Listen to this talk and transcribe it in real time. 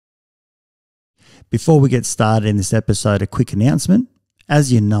Before we get started in this episode, a quick announcement.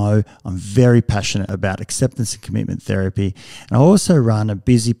 As you know, I'm very passionate about acceptance and commitment therapy, and I also run a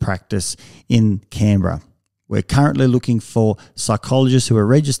busy practice in Canberra. We're currently looking for psychologists who are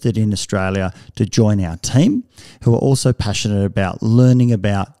registered in Australia to join our team, who are also passionate about learning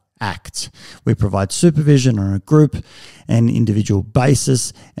about ACT. We provide supervision on a group and individual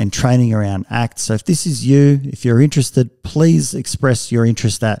basis and training around ACT. So if this is you, if you're interested, please express your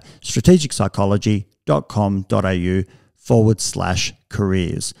interest at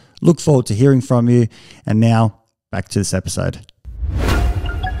strategicpsychology.com.au/careers. Look forward to hearing from you. And now back to this episode.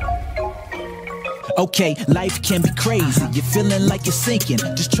 Okay, life can be crazy. You're feeling like you're sinking,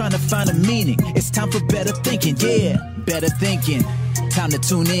 just trying to find a meaning. It's time for better thinking. Yeah, better thinking. Time to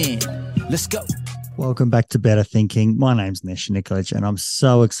tune in. Let's go. Welcome back to Better Thinking. My name's Nesh Nikolic, and I'm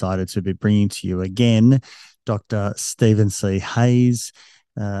so excited to be bringing to you again Dr. Stephen C. Hayes,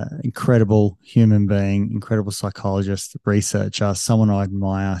 incredible human being, incredible psychologist, researcher, someone I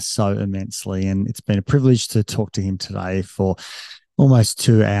admire so immensely. And it's been a privilege to talk to him today for almost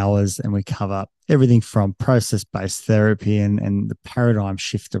 2 hours, and we cover everything from process-based therapy and the paradigm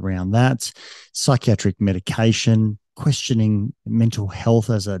shift around that, psychiatric medication, questioning mental health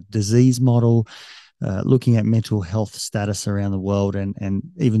as a disease model, looking at mental health status around the world, and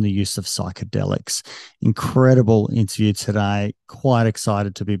even the use of psychedelics. Incredible interview today. Quite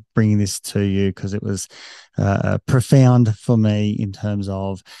excited to be bringing this to you because it was profound for me in terms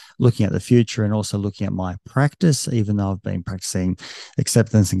of looking at the future and also looking at my practice, even though I've been practicing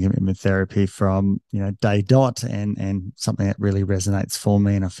acceptance and commitment therapy from day dot, and something that really resonates for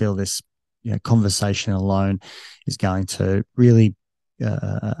me. And I feel this conversation alone is going to really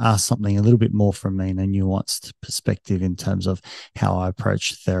ask something a little bit more from me in a nuanced perspective in terms of how I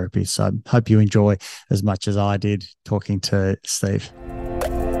approach therapy. So I hope you enjoy as much as I did talking to Steve.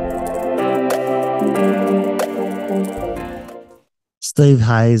 Steve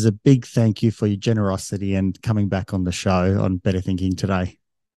Hayes, a big thank you for your generosity and coming back on the show on Better Thinking today.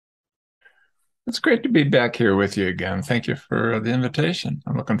 It's great to be back here with you again. Thank you for the invitation.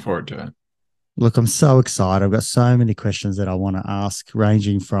 I'm looking forward to it. Look, I'm so excited. I've got so many questions that I want to ask,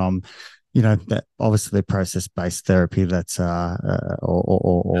 ranging from, that obviously process-based therapy that's approach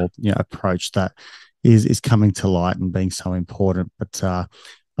that is coming to light and being so important. But I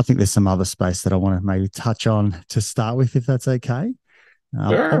think there's some other space that I want to maybe touch on to start with, if that's okay.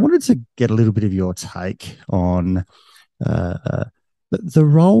 Sure. I wanted to get a little bit of your take on the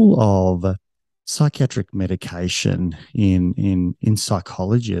role of psychiatric medication in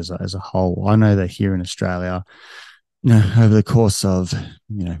psychology as a whole. I know that here in Australia, over the course of,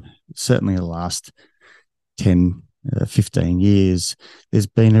 certainly the last 10, 15 years, there's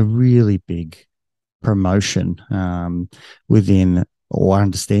been a really big promotion within, or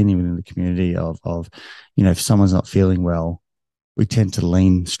understanding within the community of if someone's not feeling well, we tend to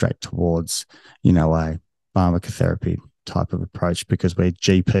lean straight towards, a pharmacotherapy type of approach because we're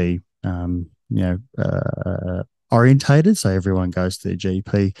GP orientated. So everyone goes to their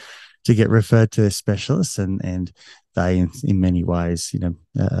GP to get referred to their specialists, and they, in many ways,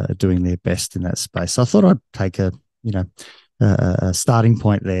 are doing their best in that space. So I thought I'd take a starting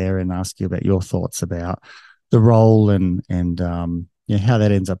point there and ask you about your thoughts about the role and how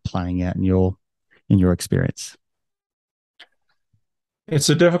that ends up playing out in your experience. It's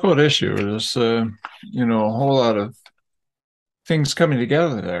a difficult issue. There's a whole lot of things coming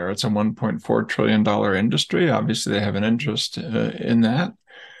together there. It's a $1.4 trillion industry. Obviously, they have an interest in that.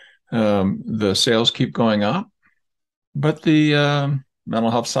 The sales keep going up, but the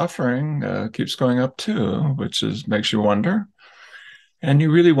mental health suffering keeps going up too, which makes you wonder. And you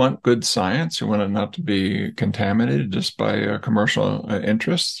really want good science. You want it not to be contaminated just by commercial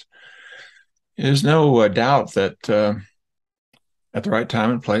interests. There's no doubt that at the right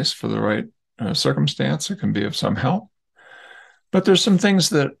time and place for the right circumstance, it can be of some help. But there's some things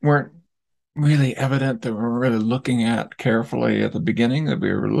that weren't really evident that we're really looking at carefully at the beginning that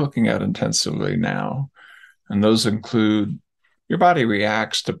we were looking at intensively now. And those include your body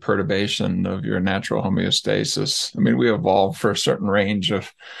reacts to perturbation of your natural homeostasis. I mean, we evolved for a certain range of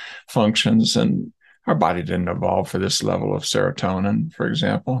functions, and our body didn't evolve for this level of serotonin, for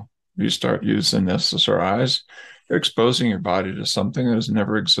example. If you start using SSRIs, you're exposing your body to something that has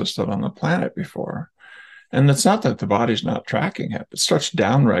never existed on the planet before. And it's not that the body's not tracking it. It starts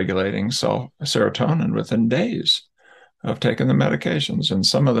downregulating serotonin within days of taking the medications. And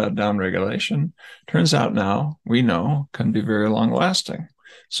some of that downregulation, turns out now, we know, can be very long-lasting.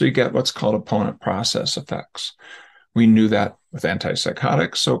 So you get what's called opponent process effects. We knew that with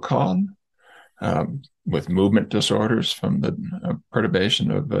antipsychotics, so-called, with movement disorders from the perturbation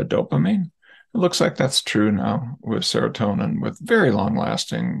of dopamine. It looks like that's true now with serotonin, with very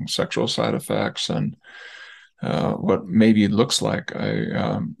long-lasting sexual side effects and what maybe looks like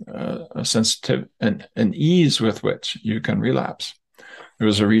a sensitive an ease with which you can relapse. There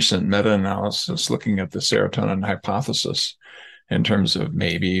was a recent meta-analysis looking at the serotonin hypothesis in terms of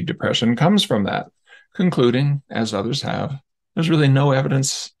maybe depression comes from that, concluding, as others have, there's really no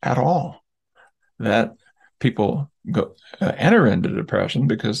evidence at all that people enter into depression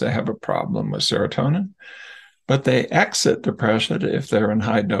because they have a problem with serotonin, but they exit depression if they're in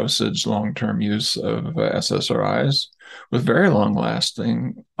high dosage long-term use of SSRIs with very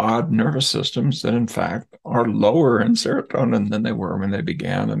long-lasting odd nervous systems that in fact are lower in serotonin than they were when they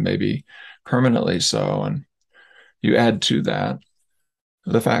began, and maybe permanently so. And you add to that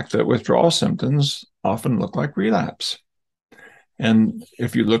the fact that withdrawal symptoms often look like relapse. And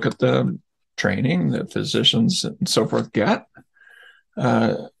if you look at the training that physicians and so forth get,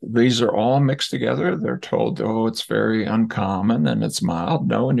 these are all mixed together. They're told, oh, it's very uncommon and it's mild.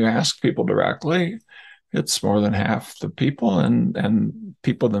 No, when you ask people directly, it's more than half the people, and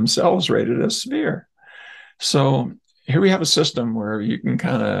people themselves rate it as severe. So here we have a system where you can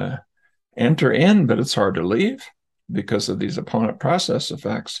kind of enter in, but it's hard to leave because of these opponent process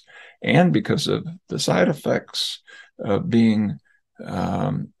effects and because of the side effects of being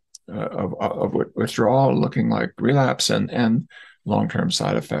of withdrawal looking like relapse and long-term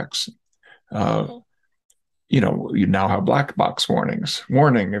side effects. You now have black box warnings.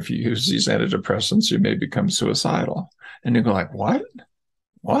 Warning, if you use these antidepressants, you may become suicidal. And you go like, what?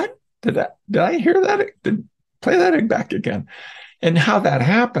 What? Did I hear that? Play that back again. And how that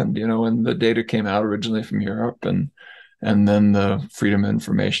happened, when the data came out originally from Europe and then the Freedom of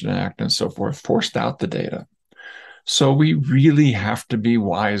Information Act and so forth forced out the data. So we really have to be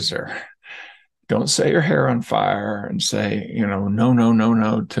wiser. Don't set your hair on fire and say, no, no, no,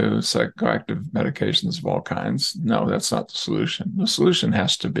 no to psychoactive medications of all kinds. No, that's not the solution. The solution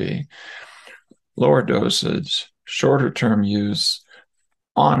has to be lower dosage, shorter term use,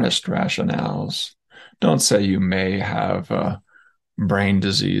 honest rationales. Don't say you may have a brain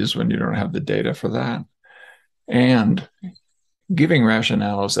disease when you don't have the data for that. And giving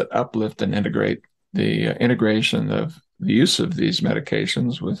rationales that uplift and integrate the integration of the use of these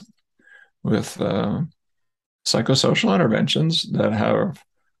medications with psychosocial interventions that have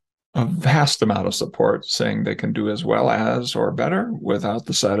a vast amount of support saying they can do as well as or better without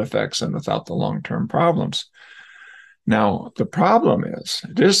the side effects and without the long-term problems. Now, the problem is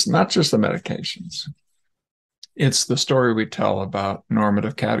it's not just the medications. It's the story we tell about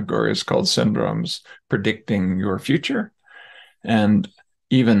normative categories called syndromes predicting your future. And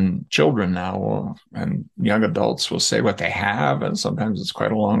even children now and young adults will say what they have, and sometimes it's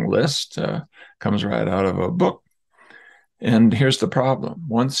quite a long list, comes right out of a book. And here's the problem.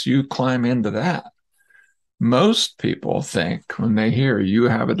 Once you climb into that, most people think when they hear you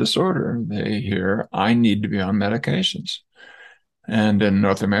have a disorder, they hear, I need to be on medications. And in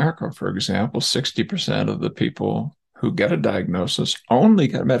North America, for example, 60% of the people who get a diagnosis only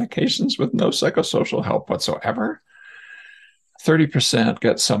get medications with no psychosocial help whatsoever. 30%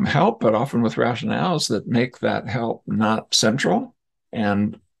 get some help, but often with rationales that make that help not central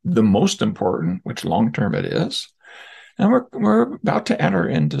and the most important, which long-term it is. And we're about to enter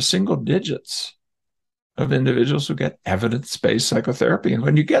into single digits of individuals who get evidence-based psychotherapy. And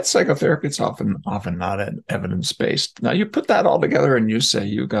when you get psychotherapy, it's often not evidence-based. Now, you put that all together and you say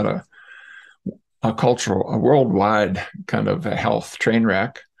you've got a worldwide kind of a health train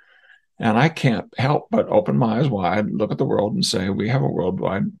wreck. And I can't help but open my eyes wide, look at the world and say, we have a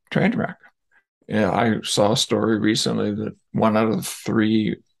worldwide train wreck. Yeah, I saw a story recently that 1 out of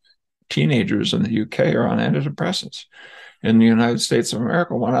 3 teenagers in the UK are on antidepressants. In the United States of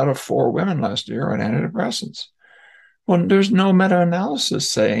America, 1 out of 4 women last year are on antidepressants. Well, there's no meta-analysis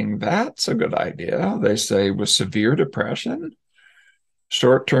saying that's a good idea. They say with severe depression,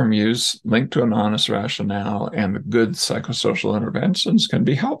 short-term use linked to an honest rationale and good psychosocial interventions can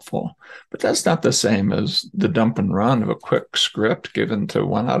be helpful. But that's not the same as the dump and run of a quick script given to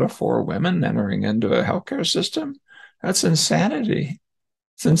 1 out of 4 women entering into a healthcare system. That's insanity.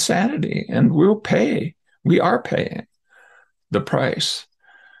 It's insanity. And we are paying the price.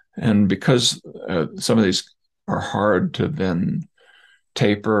 And because some of these are hard to then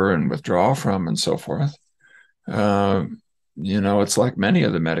taper and withdraw from and so forth, it's like many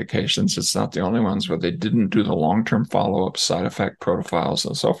of the medications. It's not the only ones where they didn't do the long-term follow-up side effect profiles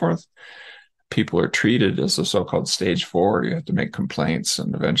and so forth. People are treated as the so-called stage 4. You have to make complaints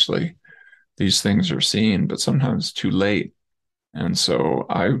and eventually these things are seen, but sometimes too late. And so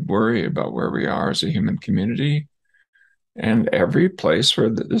I worry about where we are as a human community And every place where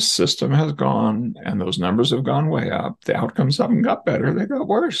this system has gone and those numbers have gone way up, the outcomes haven't got better, they got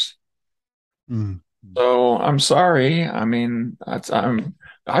worse. Mm. So I'm sorry. I mean, I've done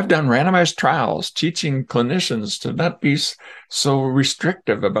randomized trials teaching clinicians to not be so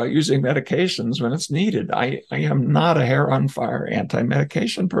restrictive about using medications when it's needed. I am not a hair on fire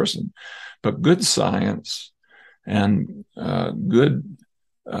anti-medication person, but good science and good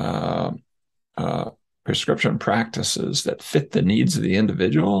uh, uh, prescription practices that fit the needs of the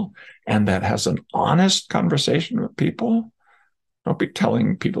individual and that has an honest conversation with people. Don't be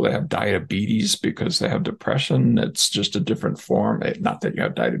telling people they have diabetes because they have depression. It's just a different form. Not that you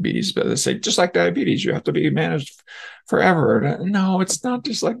have diabetes, but they say, just like diabetes, you have to be managed forever. No, it's not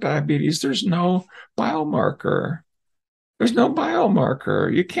just like diabetes. There's no biomarker. There's no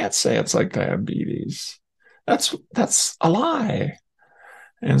biomarker. You can't say it's like diabetes. That's a lie.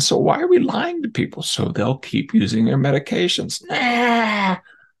 And so why are we lying to people? So they'll keep using their medications. Nah,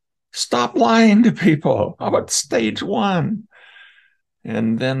 stop lying to people. How about stage one?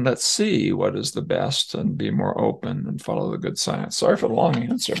 And then let's see what is the best and be more open and follow the good science. Sorry for the long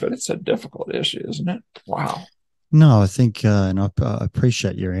answer, but it's a difficult issue, isn't it? Wow. No, I think, and I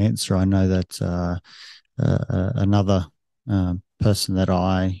appreciate your answer. I know that another person that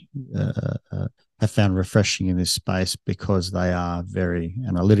I have found refreshing in this space because they are very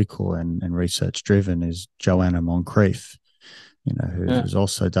analytical and research driven is Joanna Moncrief, Yeah. who's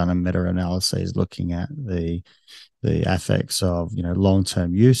also done a meta-analysis looking at the effects of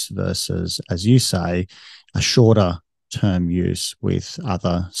long-term use versus, as you say, a shorter term use with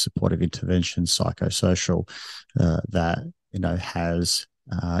other supportive interventions, psychosocial, that has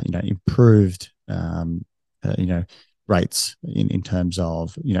improved rates in terms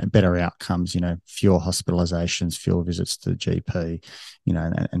of better outcomes, fewer hospitalizations, fewer visits to the GP,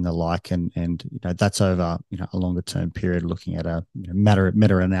 and the like, and that's over a longer term period, looking at a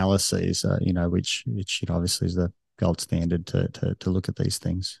meta analyses, which obviously is the gold standard to look at these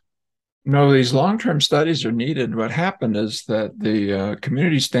things. No, these long-term studies are needed. What happened is that the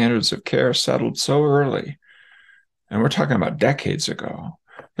community standards of care settled so early, and we're talking about decades ago,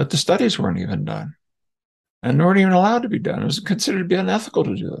 that the studies weren't even done and weren't even allowed to be done. It was considered to be unethical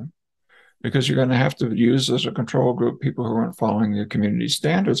to do them because you're going to have to use as a control group people who weren't following the community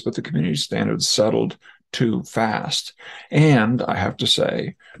standards, but the community standards settled too fast. And I have to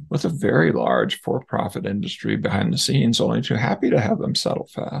say, with a very large for-profit industry behind the scenes, only too happy to have them settle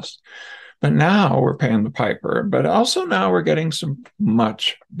fast. But now we're paying the piper, but also now we're getting some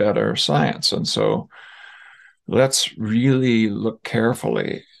much better science. And so let's really look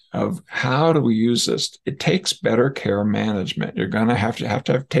carefully of how do we use this. It takes better care management. You're going to have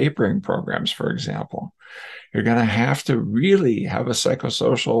tapering programs, for example. You're going to have to really have a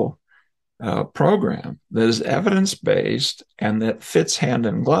psychosocial program that is evidence-based and that fits hand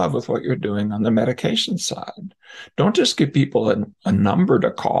in glove with what you're doing on the medication side. Don't just give people a number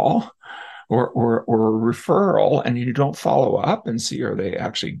to call or a referral and you don't follow up and see, are they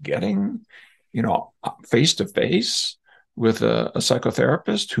actually getting, face to face with a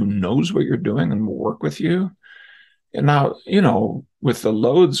psychotherapist who knows what you're doing and will work with you. And now, with the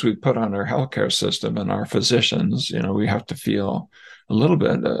loads we put on our healthcare system and our physicians, we have to feel a little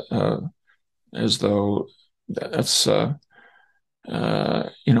bit as though that's,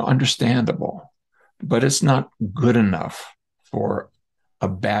 understandable, but it's not good enough for a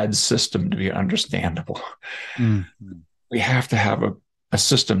bad system to be understandable. Mm-hmm. We have to have a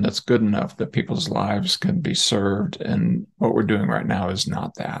system that's good enough that people's lives can be served. And what we're doing right now is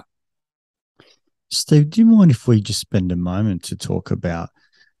not that. Steve, do you mind if we just spend a moment to talk about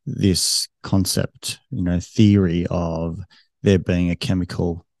this concept, theory of there being a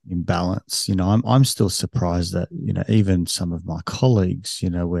chemical imbalance? I'm still surprised that, even some of my colleagues,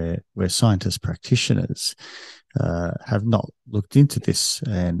 we're scientist practitioners, have not looked into this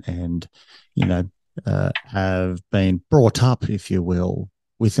and have been brought up, if you will,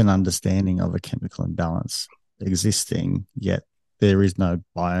 with an understanding of a chemical imbalance existing, yet there is no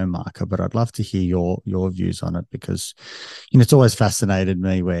biomarker. But I'd love to hear your views on it because, it's always fascinated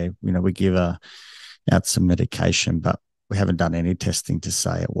me where, we give out some medication, but we haven't done any testing to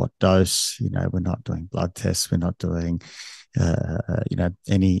say at what dose. We're not doing blood tests. We're not doing,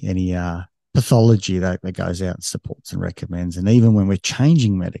 any pathology that goes out and supports and recommends. And even when we're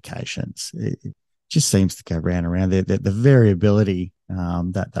changing medications, it just seems to go round and round. The variability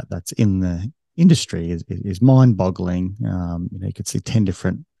that's in the industry is mind-boggling. You could see 10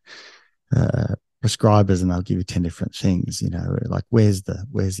 different prescribers and they'll give you 10 different things. Like where's the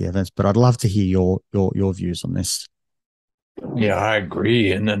evidence? But I'd love to hear your views on this. Yeah, I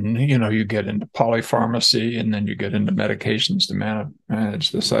agree. And then, you get into polypharmacy, and then you get into medications to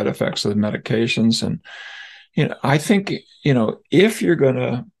manage the side effects of the medications. And, I think, if you're going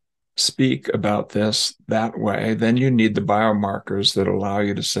to speak about this that way, then you need the biomarkers that allow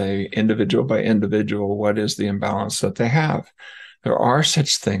you to say individual by individual, what is the imbalance that they have? There are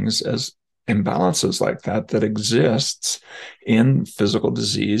such things as imbalances like that exists in physical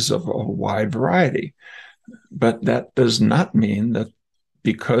disease of a wide variety. But that does not mean that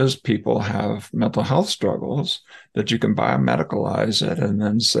because people have mental health struggles, that you can biomedicalize it and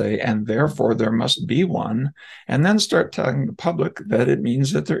then say, and therefore there must be one, and then start telling the public that it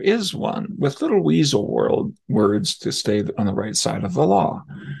means that there is one with little weasel words to stay on the right side of the law.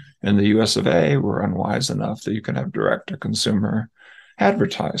 In the US of A, we're unwise enough that you can have direct to consumer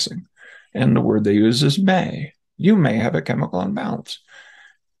advertising. And the word they use is may. You may have a chemical imbalance.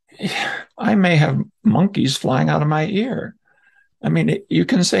 I may have monkeys flying out of my ear. I mean, you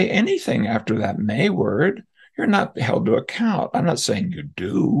can say anything after that may word. You're not held to account. I'm not saying you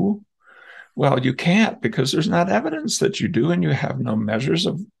do. Well, you can't because there's not evidence that you do, and you have no measures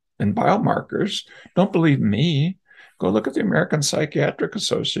of and biomarkers. Don't believe me. Go look at the American Psychiatric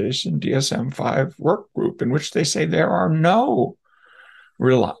Association DSM-5 work group, in which they say there are no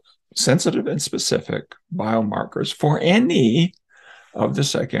real sensitive and specific biomarkers for any of the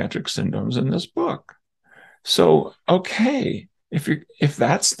psychiatric symptoms in this book. So, okay, if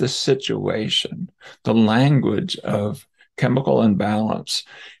that's the situation, the language of chemical imbalance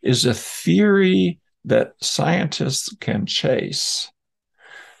is a theory that scientists can chase.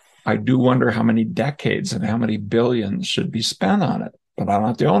 I do wonder how many decades and how many billions should be spent on it, but I'm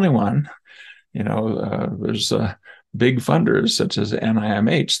not the only one. There's big funders such as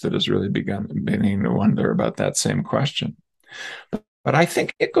NIMH that has really beginning to wonder about that same question. But I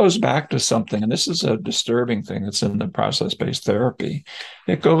think it goes back to something, and this is a disturbing thing that's in the process-based therapy.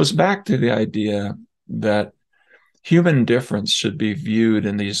 It goes back to the idea that human difference should be viewed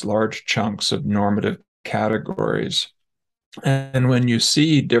in these large chunks of normative categories. And when you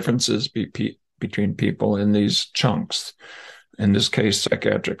see differences between people in these chunks, in this case,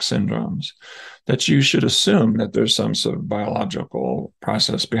 psychiatric syndromes, that you should assume that there's some sort of biological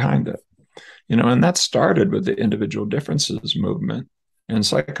process behind it. And that started with the individual differences movement in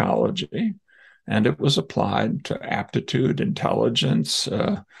psychology, and it was applied to aptitude, intelligence,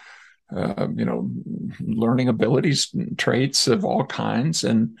 learning abilities, traits of all kinds.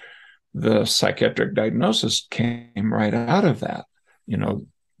 And the psychiatric diagnosis came right out of that,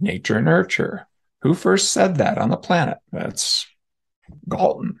 nature, nurture. Who first said that on the planet? That's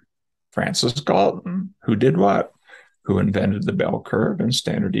Galton, Francis Galton. Who did what? Who invented the bell curve and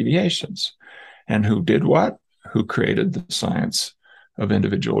standard deviations? And who did what? Who created the science of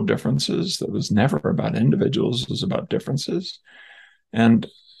individual differences that was never about individuals, it was about differences. And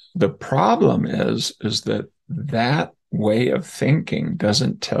the problem is that way of thinking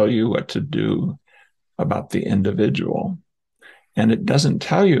doesn't tell you what to do about the individual. And it doesn't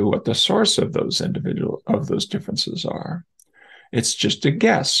tell you what the source of those differences are. It's just a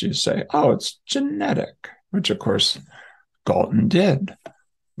guess. You say, oh, it's genetic, which of course Galton did.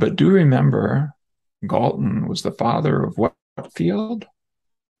 But do remember, Galton was the father of what field?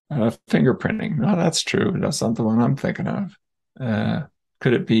 Fingerprinting. No, that's true. That's not the one I'm thinking of.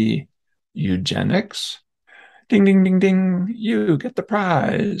 Could it be eugenics? Ding, ding, ding, ding. You get the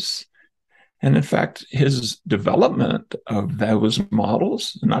prize. And in fact, his development of those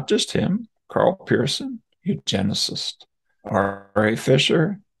models, not just him, Carl Pearson, eugenicist. R.A.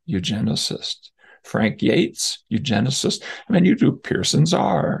 Fisher, eugenicist. Frank Yates, eugenicist. I mean, you do Pearson's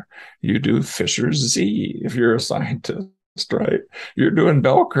R, you do Fisher's Z if you're a scientist, right? You're doing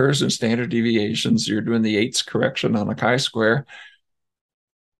bell curves and standard deviations. You're doing the Yates correction on a chi-square.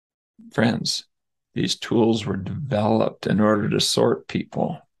 Friends, these tools were developed in order to sort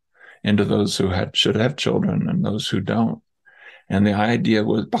people into those who should have children and those who don't. And the idea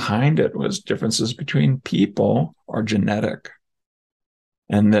behind it was differences between people are genetic,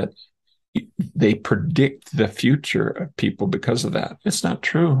 and that they predict the future of people because of that. It's not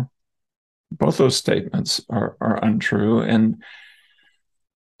true. Both those statements are untrue, and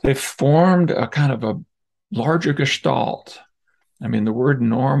they formed a kind of a larger gestalt. I mean, the word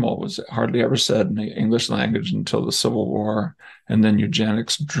normal was hardly ever said in the English language until the Civil War, and then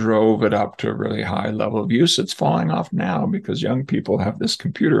eugenics drove it up to a really high level of use. It's falling off now because young people have this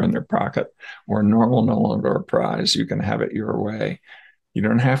computer in their pocket where normal no longer a prize. You can have it your way. You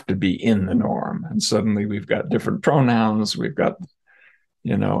don't have to be in the norm. And suddenly we've got different pronouns. We've got,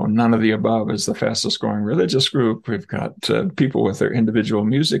 none of the above is the fastest growing religious group. We've got people with their individual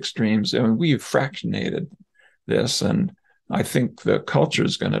music streams. I mean, we've fractionated this, and I think the culture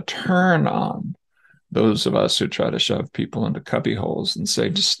is going to turn on those of us who try to shove people into cubby holes and say,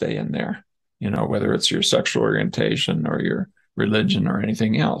 just stay in there, whether it's your sexual orientation or your religion or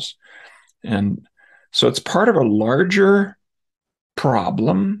anything else. And so it's part of a larger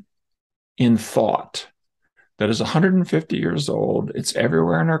problem in thought that is 150 years old. It's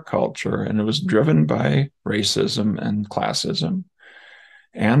everywhere in our culture, and it was driven by racism and classism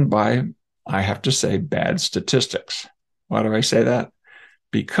and by, I have to say, bad statistics. Why do I say that?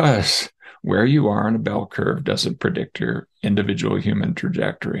 Because where you are in a bell curve doesn't predict your individual human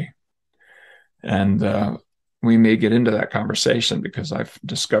trajectory. And we may get into that conversation because I've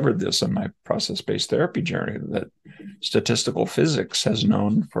discovered this in my process-based therapy journey, that statistical physics has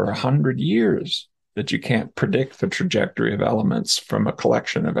known for 100 years that you can't predict the trajectory of elements from a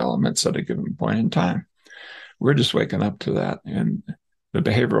collection of elements at a given point in time. We're just waking up to that in the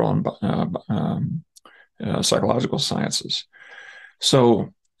behavioral and psychological sciences.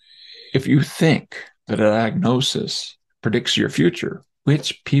 So if you think that a diagnosis predicts your future,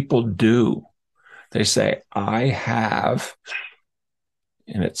 which people do, they say, I have,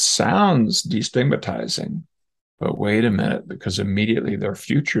 and it sounds destigmatizing, but wait a minute, because immediately their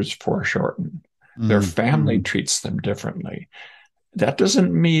future's foreshortened. Their family treats them differently. That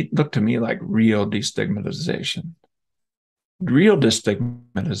doesn't look to me like real destigmatization. Real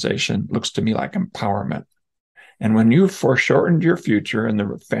destigmatization looks to me like empowerment. And when you've foreshortened your future and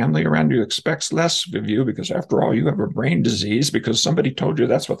the family around you expects less of you, because after all, you have a brain disease because somebody told you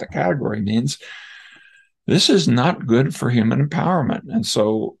that's what the category means, this is not good for human empowerment. And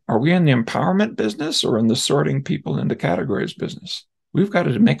so are we in the empowerment business or in the sorting people into categories business? We've got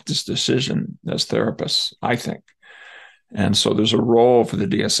to make this decision as therapists, I think. And so there's a role for the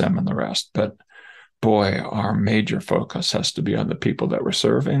DSM and the rest. But boy, our major focus has to be on the people that we're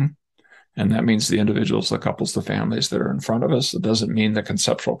serving. And that means the individuals, the couples, the families that are in front of us. It doesn't mean the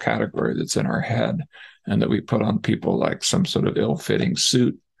conceptual category that's in our head and that we put on people like some sort of ill-fitting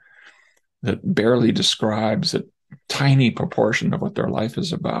suit that barely describes a tiny proportion of what their life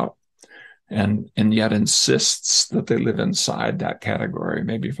is about, and yet insists that they live inside that category,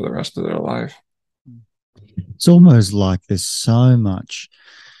 maybe for the rest of their life. It's almost like there's so much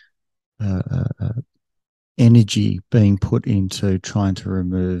energy being put into trying to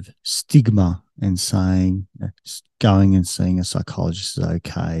remove stigma and saying going and seeing a psychologist is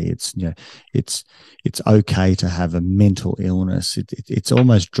okay. It's okay to have a mental illness. It's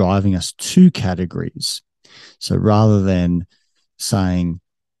almost driving us to categories. So rather than saying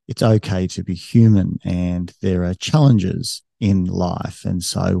it's okay to be human and there are challenges in life, and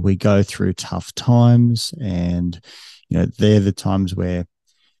so we go through tough times, and they're the times where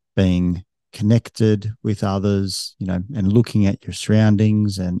being connected with others, and looking at your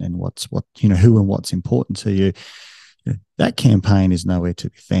surroundings and who and what's important to you, that campaign is nowhere to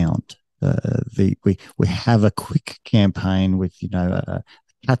be found. We have a quick campaign with a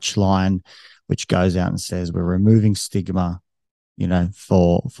catch line which goes out and says we're removing stigma,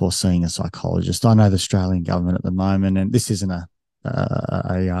 for seeing a psychologist. I know the Australian government at the moment, and this isn't a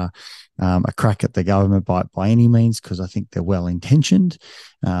crack at the government by any means, because I think they're well intentioned,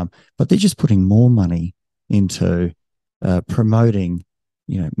 but they're just putting more money into promoting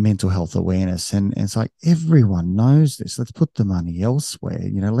mental health awareness, and it's like everyone knows this. Let's put the money elsewhere.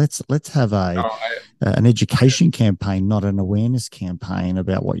 Let's have an education campaign, not an awareness campaign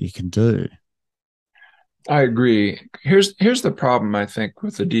about what you can do. I agree. Here's the problem, I think,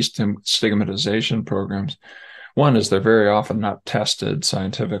 with the destigmatization programs. One is they're very often not tested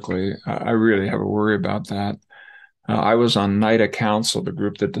scientifically. I really have a worry about that. I was on NIDA Council, the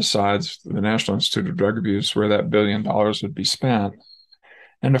group that decides, the National Institute of Drug Abuse, where that $1 billion would be spent.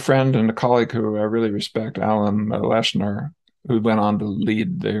 And a friend and a colleague who I really respect, Alan Leshner, who went on to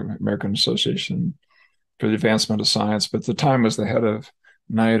lead the American Association for the Advancement of Science, but at the time was the head of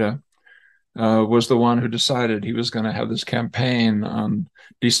NIDA, was the one who decided he was going to have this campaign on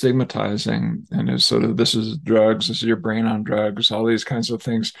destigmatizing, and it was sort of, this is drugs, this is your brain on drugs, all these kinds of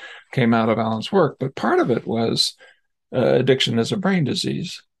things came out of Alan's work. But part of it was addiction as a brain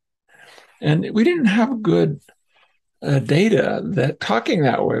disease. And we didn't have good data that talking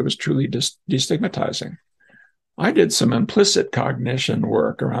that way was truly destigmatizing. I did some implicit cognition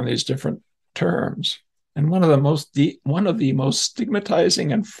work around these different terms. And one of the most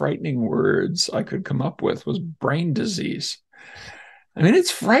stigmatizing and frightening words I could come up with was brain disease. I mean,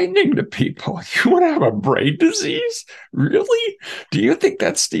 it's frightening to people. You want to have a brain disease? Really? Do you think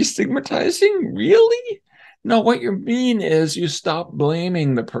that's destigmatizing? Really? No, what you mean is you stop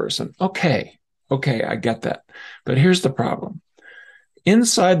blaming the person. Okay, I get that. But here's the problem.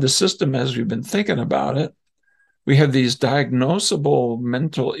 Inside the system, as we've been thinking about it, we have these diagnosable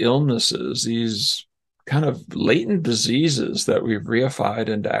mental illnesses, these kind of latent diseases that we've reified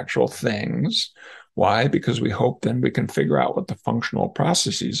into actual things. Why? Because we hope then we can figure out what the functional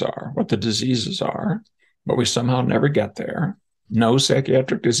processes are, what the diseases are, but we somehow never get there. No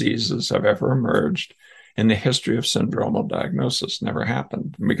psychiatric diseases have ever emerged in the history of syndromal diagnosis. Never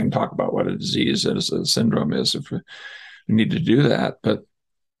happened. We can talk about what a disease is, a syndrome is, if we need to do that. But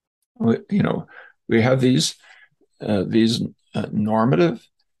we have these normative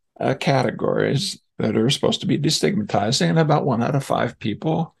categories that are supposed to be destigmatizing, and about 1 out of 5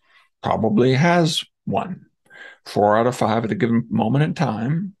 people probably has one. 4 out of 5 at a given moment in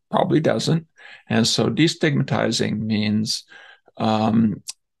time probably doesn't. And so destigmatizing means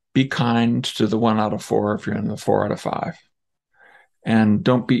be kind to the 1 out of 4 if you're in the 4 out of 5. And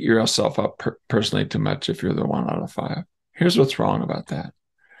don't beat yourself up personally too much if you're the 1 out of 5. Here's what's wrong about that.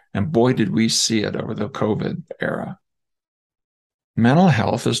 And boy, did we see it over the COVID era. Mental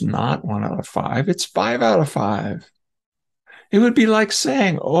health is not 1 out of 5. It's 5 out of 5. It would be like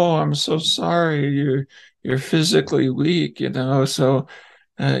saying, "Oh, I'm so sorry, you're physically weak, so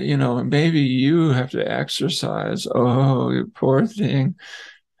maybe you have to exercise. Oh, you poor thing."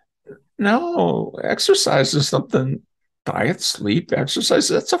 No, exercise is something. Diet, sleep, exercise.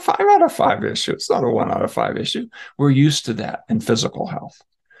 That's a 5 out of 5 issue. It's not a 1 out of 5 issue. We're used to that in physical health.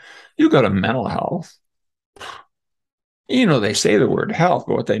 You go to mental health. They say the word health,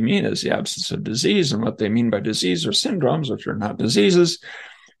 but what they mean is the absence of disease. And what they mean by disease are syndromes, which are not diseases.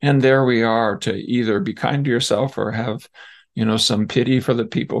 And there we are, to either be kind to yourself or have, some pity for the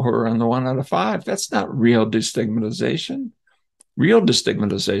people who are on the 1 out of 5. That's not real destigmatization. Real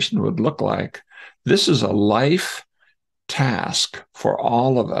destigmatization would look like, this is a life task for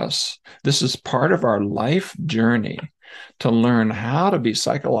all of us. This is part of our life journey to learn how to be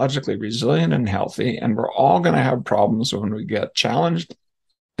psychologically resilient and healthy. And we're all going to have problems when we get challenged,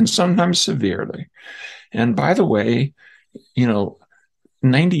 and sometimes severely. And by the way,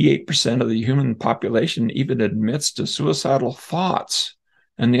 98% of the human population even admits to suicidal thoughts,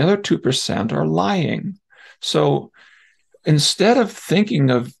 and the other 2% are lying. So instead of thinking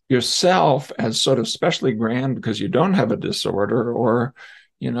of yourself as sort of specially grand because you don't have a disorder, or,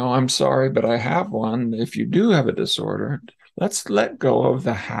 I'm sorry, but I have one, if you do have a disorder, let's let go of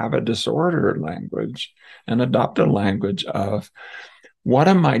the have a disorder language and adopt a language of, what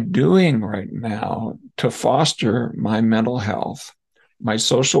am I doing right now to foster my mental health, my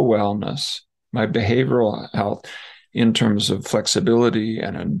social wellness, my behavioral health in terms of flexibility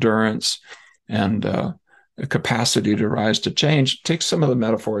and endurance and the capacity to rise to change. Take some of the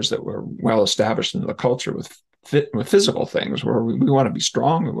metaphors that were well established in the culture with physical things, where we want to be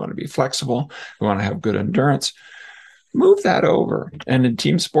strong, we want to be flexible, we want to have good endurance. Move that over. And in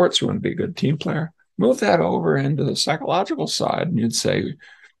team sports, you want to be a good team player. Move that over into the psychological side, and you'd say, you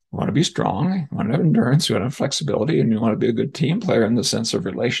want to be strong, you want to have endurance, you want to have flexibility, and you want to be a good team player in the sense of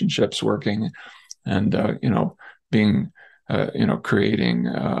relationships working and, being creating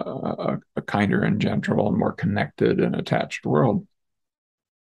a kinder and gentler and more connected and attached world.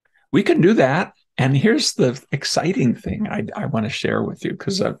 We can do that. And here's the exciting thing I want to share with you,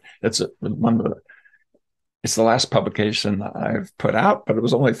 because it's the last publication I've put out, but it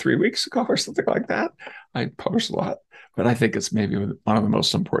was only 3 weeks ago or something like that. I published a lot, but I think it's maybe one of the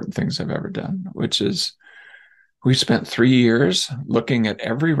most important things I've ever done, which is, we spent 3 years looking at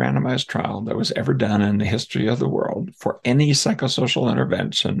every randomized trial that was ever done in the history of the world for any psychosocial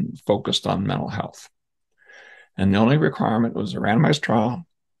intervention focused on mental health. And the only requirement was a randomized trial,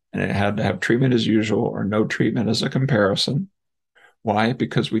 and it had to have treatment as usual or no treatment as a comparison. Why?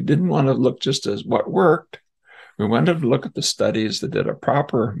 Because we didn't want to look just as what worked. We wanted to look at the studies that did a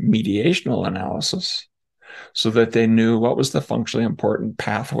proper mediational analysis so that they knew what was the functionally important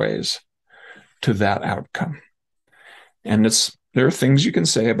pathways to that outcome. And there are things you can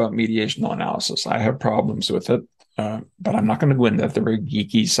say about mediational analysis. I have problems with it, but I'm not going to go into that. They're very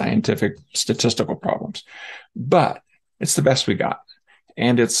geeky, scientific, statistical problems. But it's the best we got.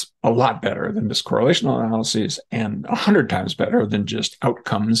 And it's a lot better than just correlational analyses, and 100 times better than just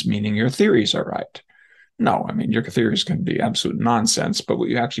outcomes, meaning your theories are right. No, I mean, your theories can be absolute nonsense, but what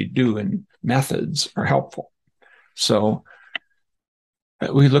you actually do in methods are helpful. So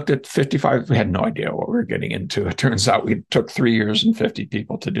we looked at 55. We had no idea what we were getting into. It turns out we took 3 years and 50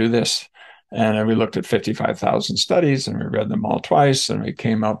 people to do this. And then we looked at 55,000 studies, and we read them all twice, and we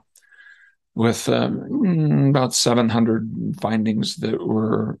came up with about 700 findings that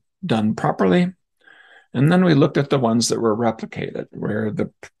were done properly. And then we looked at the ones that were replicated, where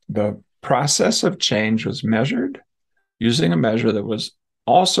the process of change was measured using a measure that was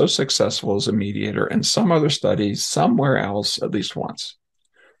also successful as a mediator in some other studies somewhere else at least once.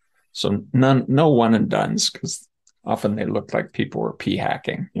 So no one and dones, because often they looked like people were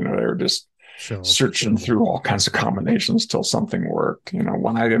p-hacking. They were just searching through all kinds of combinations till something worked.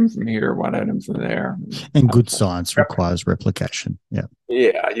 One item from here, one item from there. And good science requires replication. Yeah.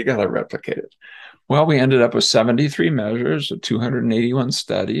 Yeah, you got to replicate it. Well, we ended up with 73 measures of 281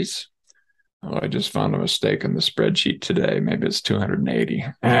 studies. Oh, I just found a mistake in the spreadsheet today. Maybe it's 280.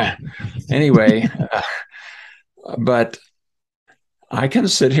 Anyway, but I can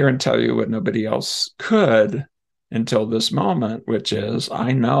sit here and tell you what nobody else could until this moment, which is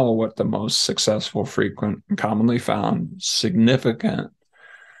I know what the most successful, frequent, and commonly found significant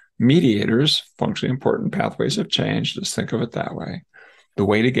mediators, functionally important pathways of change, just think of it that way. The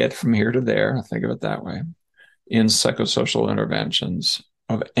way to get from here to there, think of it that way, in psychosocial interventions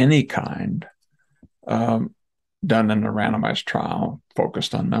of any kind, done in a randomized trial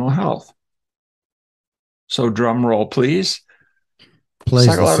focused on mental health. So drum roll, please.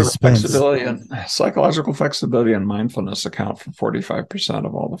 Psychological flexibility and mindfulness account for 45%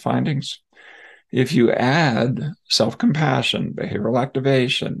 of all the findings. If you add self-compassion, behavioral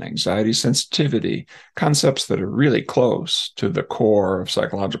activation, anxiety sensitivity, concepts that are really close to the core of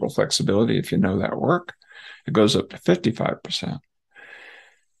psychological flexibility, if you know that work, it goes up to 55%.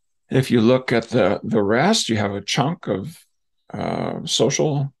 If you look at the rest, you have a chunk of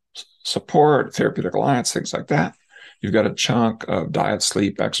social support, therapeutic alliance, things like that. You've got a chunk of diet,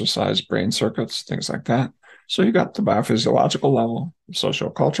 sleep, exercise, brain circuits, things like that. So you got the biophysiological level,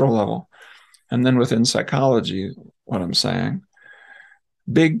 sociocultural level. And then within psychology, what I'm saying,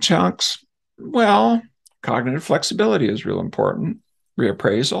 big chunks, well, cognitive flexibility is real important,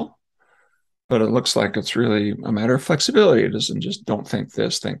 reappraisal, but it looks like it's really a matter of flexibility. It isn't just don't think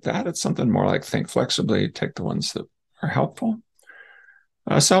this, think that. It's something more like think flexibly, take the ones that are helpful.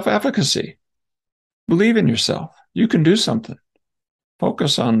 Self-efficacy, believe in yourself. You can do something.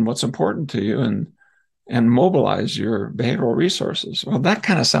 Focus on what's important to you and mobilize your behavioral resources. Well, that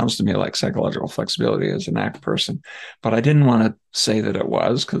kind of sounds to me like psychological flexibility as an ACT person, but I didn't want to say that it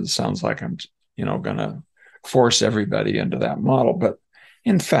was because it sounds like I'm, going to force everybody into that model. But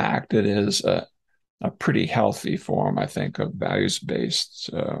in fact, it is a pretty healthy form, I think, of values-based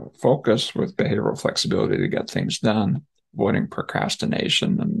focus with behavioral flexibility to get things done, avoiding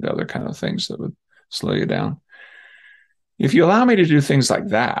procrastination and the other kind of things that would slow you down. If you allow me to do things like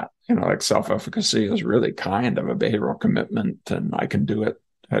that, like self-efficacy is really kind of a behavioral commitment and I can do it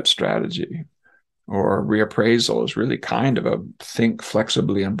type strategy, or reappraisal is really kind of a think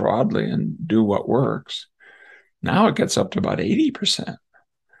flexibly and broadly and do what works. Now it gets up to about 80%.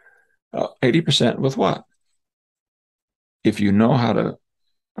 80% with what? If you know how to,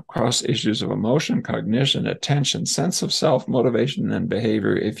 across issues of emotion, cognition, attention, sense of self, motivation, and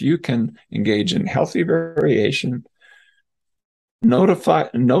behavior, if you can engage in healthy variation,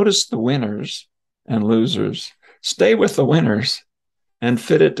 notice the winners and losers, stay with the winners, and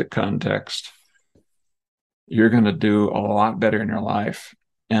fit it to context, you're going to do a lot better in your life.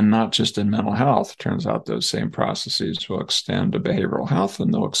 And not just in mental health. It turns out those same processes will extend to behavioral health,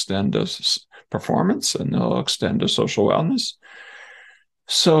 and they'll extend to performance, and they'll extend to social wellness.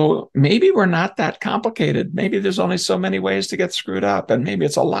 So maybe we're not that complicated. Maybe there's only so many ways to get screwed up, and maybe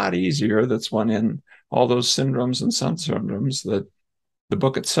it's a lot easier. That's one in all those syndromes and subsyndromes that the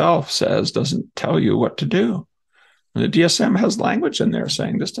book itself says doesn't tell you what to do. And the DSM has language in there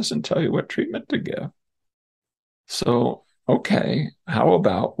saying this doesn't tell you what treatment to give. So okay, how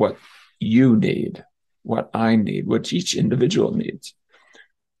about what you need, what I need, what each individual needs?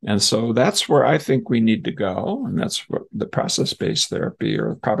 And so that's where I think we need to go. And that's what the process-based therapy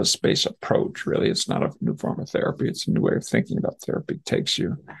or process-based approach, really, it's not a new form of therapy. It's a new way of thinking about therapy takes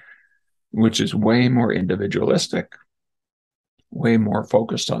you, which is way more individualistic, way more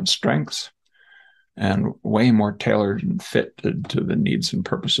focused on strengths, and way more tailored and fitted to the needs and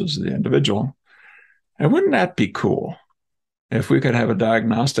purposes of the individual. And wouldn't that be cool? If we could have a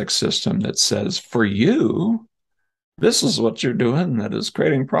diagnostic system that says, for you, this is what you're doing that is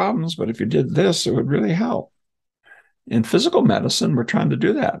creating problems, but if you did this, it would really help. In physical medicine, we're trying to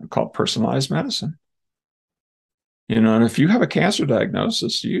do that. It's called personalized medicine. And if you have a cancer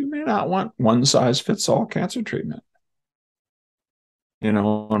diagnosis, you may not want one-size-fits-all cancer treatment.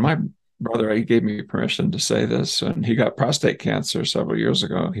 When my brother, he gave me permission to say this, and he got prostate cancer several years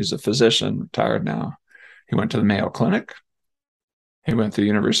ago. He's a physician, retired now. He went to the Mayo Clinic. He went to the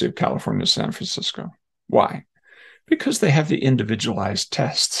University of California, San Francisco. Why? Because they have the individualized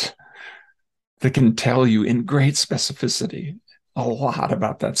tests that can tell you in great specificity a lot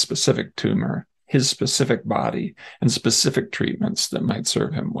about that specific tumor, his specific body and specific treatments that might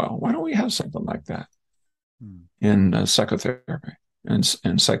serve him well. Why don't we have something like that in psychotherapy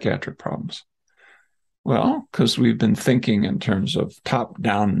and psychiatric problems? Well, because we've been thinking in terms of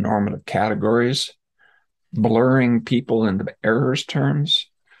top-down normative categories, blurring people into errors terms,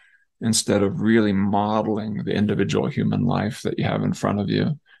 instead of really modeling the individual human life that you have in front of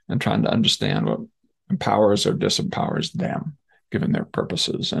you and trying to understand what empowers or disempowers them, given their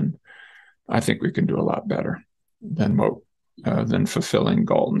purposes. And I think we can do a lot better than fulfilling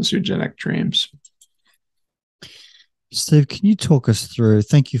Galton's eugenic dreams. Steve, can you talk us through?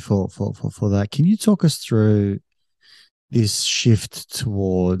 Thank you for that. Can you talk us through this shift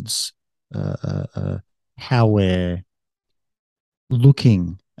towards how we're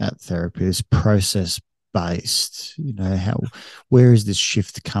looking at therapy, this process based? You know, where has this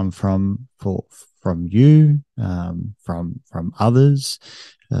shift come from you, from others?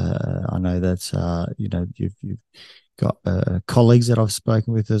 I know that you know, you've got colleagues that I've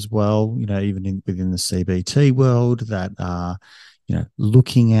spoken with as well, you know, even within the CBT world, that are, you know,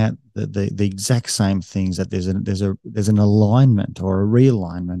 looking at the exact same things, that there's an alignment or a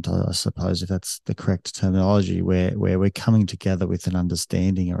realignment, I suppose, if that's the correct terminology, where we're coming together with an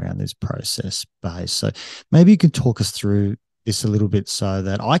understanding around this process base. So maybe you can talk us through this a little bit so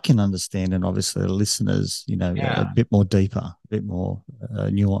that I can understand, and obviously the listeners, you know, a bit more deeper, a bit more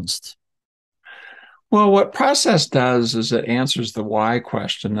nuanced. Well, what process does is it answers the why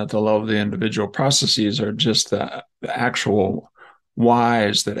question at the level of the individual. Processes are just the actual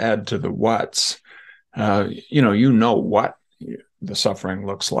whys that add to the whats. You know what the suffering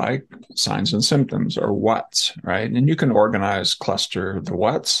looks like, signs and symptoms are whats, right? And you can organize, cluster the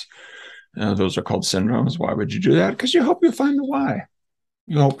whats. Those are called syndromes. Why would you do that? Because you hope you find the why.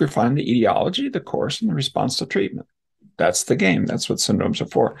 You hope you find the etiology, the course, and the response to treatment. That's the game. That's what syndromes are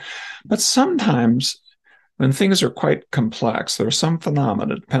for. But sometimes when things are quite complex, there are some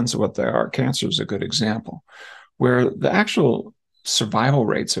phenomena, it depends on what they are. Cancer is a good example, where the actual survival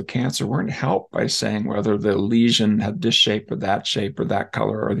rates of cancer weren't helped by saying whether the lesion had this shape or that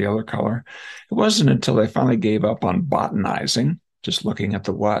color or the other color. It wasn't until they finally gave up on botanizing, just looking at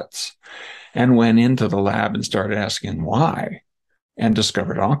the whats, and went into the lab and started asking why, and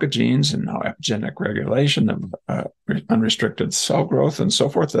discovered oncogenes and now epigenetic regulation of unrestricted cell growth and so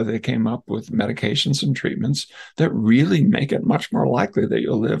forth, that they came up with medications and treatments that really make it much more likely that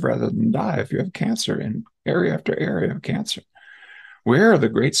you'll live rather than die if you have cancer in area after area of cancer. Where are the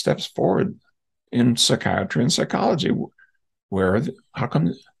great steps forward in psychiatry and psychology? Where are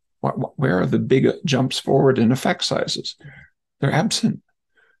the big jumps forward in effect sizes? They're absent.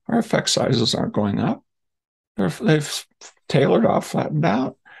 Our effect sizes aren't going up. They've tailored off, flattened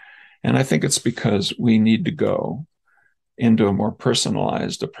out. And I think it's because we need to go into a more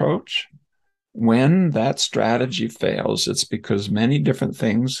personalized approach. When that strategy fails, it's because many different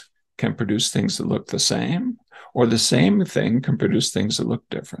things can produce things that look the same, or the same thing can produce things that look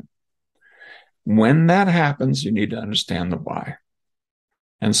different. When that happens, you need to understand the why.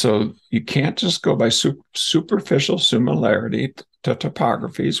 And so you can't just go by superficial similarity to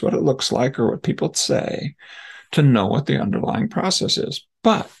topographies, what it looks like or what people say, to know what the underlying process is.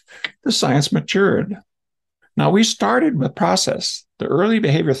 But the science matured. Now, we started with process. The early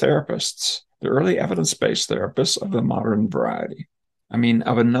behavior therapists, the early evidence-based therapists of the modern variety, I mean,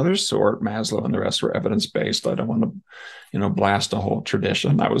 of another sort, Maslow and the rest were evidence-based. I don't want to, blast a whole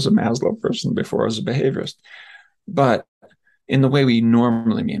tradition. I was a Maslow person before I was a behaviorist. But in the way we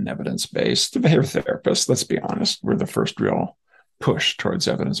normally mean evidence-based, the behavior therapists, let's be honest, were the first real push towards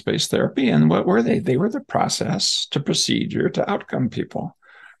evidence-based therapy. And what were they? They were the process to procedure to outcome people.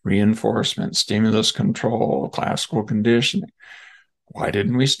 Reinforcement, stimulus control, classical conditioning. Why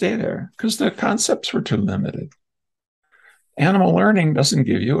didn't we stay there? Because the concepts were too limited. Animal learning doesn't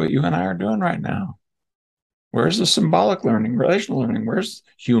give you what you and I are doing right now. Where's the symbolic learning, relational learning? Where's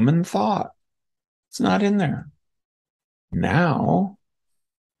human thought? It's not in there. Now,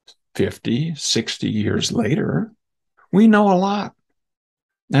 50, 60 years later, we know a lot.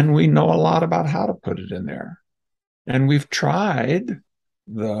 And we know a lot about how to put it in there. And we've tried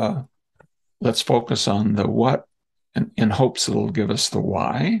let's focus on the what in hopes it'll give us the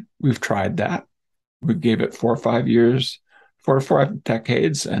why. We've tried that. We gave it 4 or 5 years, 4 or 5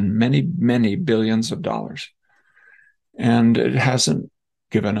 decades, and many, many billions of dollars. And it hasn't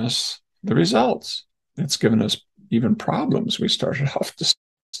given us the results. It's given us even problems. We started off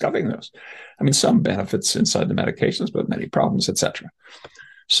discovering those. I mean, some benefits inside the medications, but many problems, etc.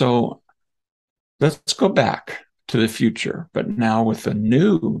 So let's go back to the future, but now with a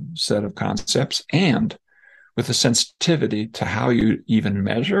new set of concepts and with a sensitivity to how you even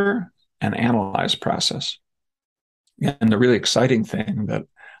measure and analyze process. And the really exciting thing that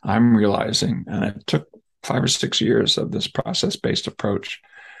I'm realizing, and it took 5 or 6 years of this process-based approach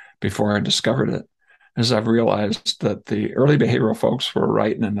before I discovered it, is I've realized that the early behavioral folks were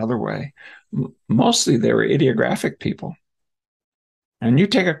right in another way. Mostly they were idiographic people. And you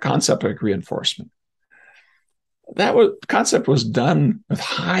take a concept like reinforcement. That concept was done with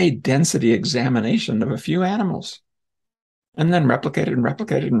high density examination of a few animals, and then replicated and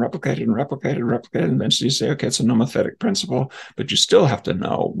replicated and replicated and replicated and replicated. And eventually you say, okay, it's a nomothetic principle, but you still have to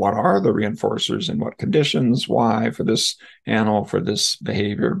know what are the reinforcers and what conditions, why for this animal, for this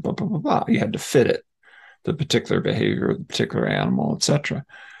behavior, blah, blah, blah, blah. You had to fit it, the particular behavior, the particular animal, etc.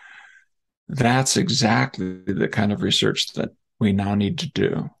 That's exactly the kind of research that we now need to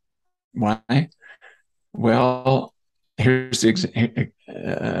do. Why? Well, here's the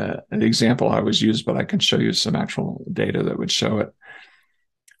example I always use, but I can show you some actual data that would show it.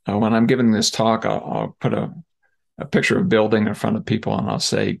 When I'm giving this talk, I'll put a picture of a building in front of people, and I'll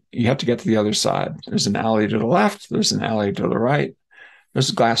say, you have to get to the other side. There's an alley to the left. There's an alley to the right.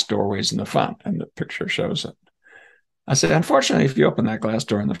 There's glass doorways in the front, and the picture shows it. I said, unfortunately, if you open that glass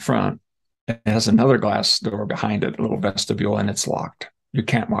door in the front, it has another glass door behind it, a little vestibule, and it's locked. You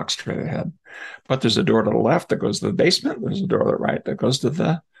can't walk straight ahead. But there's a door to the left that goes to the basement. There's a door to the right that goes to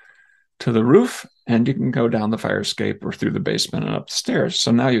the roof, and you can go down the fire escape or through the basement and up the stairs.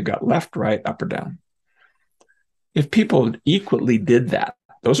 So now you've got left, right, up or down. If people equally did that,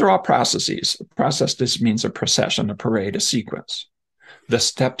 those are all processes. A process just means a procession, a parade, a sequence. The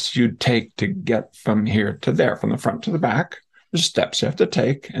steps you'd take to get from here to there, from the front to the back, there's steps you have to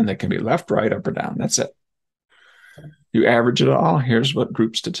take, and they can be left, right, up or down. That's it. You average it all. Here's what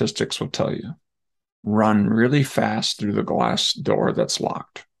group statistics will tell you. Run really fast through the glass door that's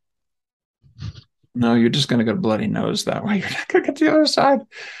locked. No, you're just going to get a bloody nose that way. You're not going to get to the other side.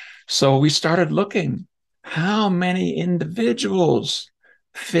 So we started looking, how many individuals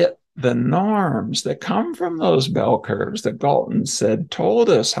fit the norms that come from those bell curves that Galton said told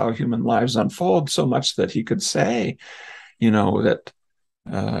us how human lives unfold, so much that he could say, that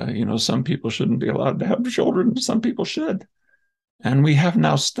some people shouldn't be allowed to have children. Some people should. And we have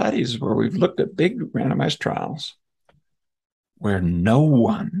now studies where we've looked at big randomized trials where no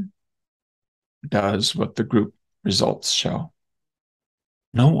one does what the group results show.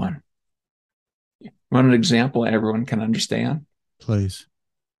 No one. Want an example everyone can understand? Please.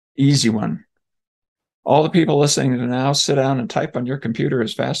 Easy one. All the people listening to now, sit down and type on your computer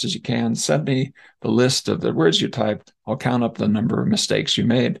as fast as you can. Send me the list of the words you typed. I'll count up the number of mistakes you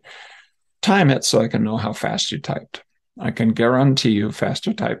made. Time it so I can know how fast you typed. I can guarantee you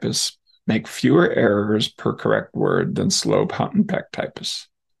faster typists make fewer errors per correct word than slow hunt and peck typists.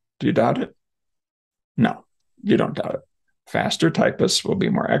 Do you doubt it? No, you don't doubt it. Faster typists will be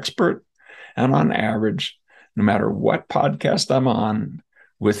more expert. And on average, no matter what podcast I'm on,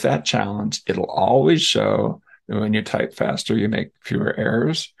 with that challenge, it'll always show that when you type faster, you make fewer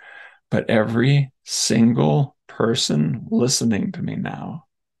errors. But every single person listening to me now,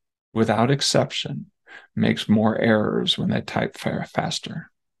 without exception, makes more errors when they type faster.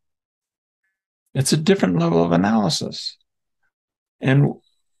 It's a different level of analysis. And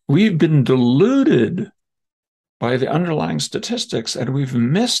we've been deluded by the underlying statistics, and we've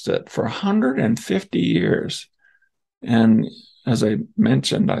missed it for 150 years. And as I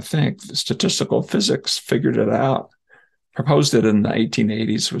mentioned, I think the statistical physics figured it out, proposed it in the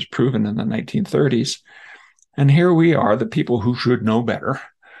 1880s, was proven in the 1930s. And here we are, the people who should know better.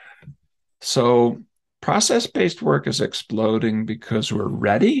 So process-based work is exploding because we're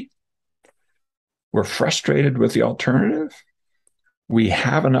ready. We're frustrated with the alternative. We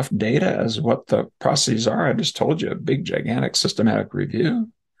have enough data as what the processes are. I just told you, a big, gigantic systematic review.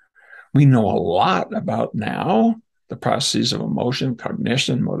 We know a lot about now the processes of emotion,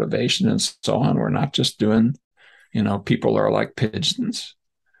 cognition, motivation, and so on. We're not just doing, people are like pigeons.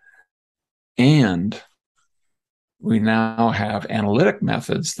 And we now have analytic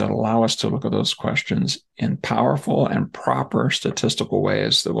methods that allow us to look at those questions in powerful and proper statistical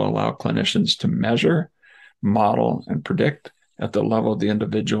ways that will allow clinicians to measure, model, and predict at the level of the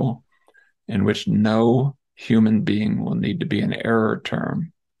individual, in which no human being will need to be an error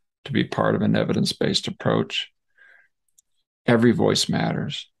term to be part of an evidence-based approach. Every voice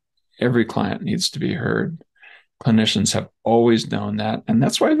matters. Every client needs to be heard. Clinicians have always known that, and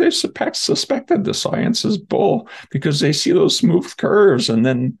that's why they've suspected the science is bull, because they see those smooth curves, and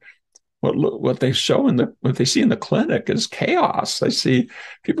then what they show what they see in the clinic is chaos. They see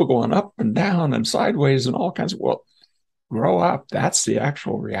people going up and down and sideways and all kinds of, grow up. That's the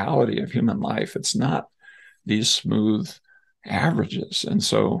actual reality of human life. It's not these smooth averages. And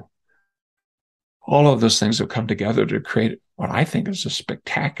so all of those things have come together to create what I think is a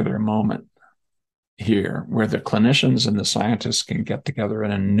spectacular moment here, where the clinicians and the scientists can get together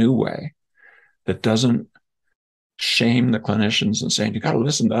in a new way that doesn't shame the clinicians and saying, you got to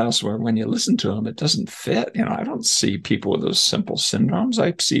listen to us, where when you listen to them, it doesn't fit. I don't see people with those simple syndromes.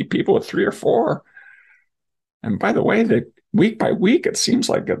 I see people with 3 or 4. And by the way, that week by week, it seems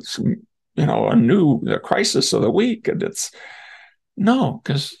like it's, a new crisis of the week. And it's no,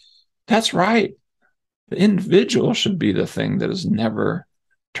 because that's right. The individual should be the thing that is never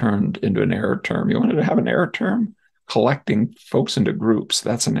turned into an error term. You wanted to have an error term? Collecting folks into groups,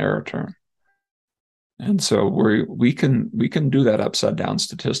 that's an error term. And so we can do that upside down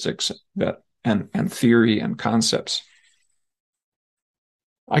statistics and theory and concepts.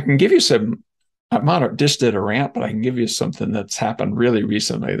 I can give you some. Just did a rant, but I can give you something that's happened really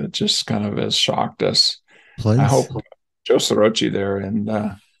recently that just kind of has shocked us. Please. I hope Joe Sorochi there in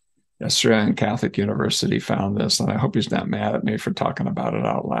Australian Catholic University found this, and I hope he's not mad at me for talking about it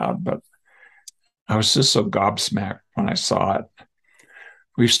out loud. But I was just so gobsmacked when I saw it.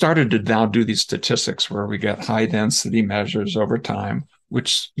 We've started to now do these statistics where we get high density measures over time,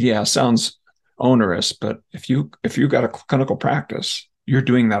 which, sounds onerous, but if you got a clinical practice, you're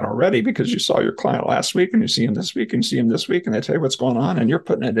doing that already because you saw your client last week and you see him this week and you see him this week and they tell you what's going on and you're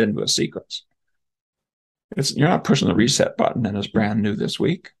putting it into a sequence. You're not pushing the reset button and it's brand new this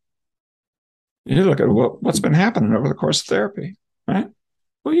week. You look at what's been happening over the course of therapy, right?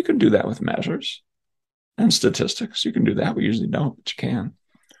 Well, you can do that with measures and statistics. You can do that. We usually don't, but you can.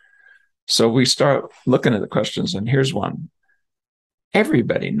 So we start looking at the questions, and here's one.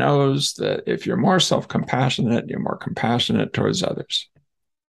 Everybody knows that if you're more self-compassionate, you're more compassionate towards others.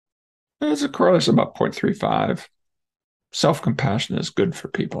 There's a correlation about 0.35. Self-compassion is good for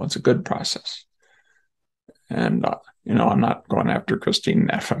people. It's a good process. And, I'm not going after Christine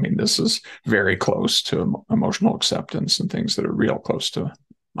Neff. I mean, this is very close to emotional acceptance and things that are real close to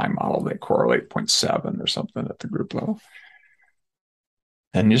my model. They correlate 0.7 or something at the group level.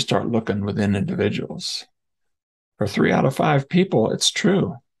 And you start looking within individuals. For 3 out of 5 people, it's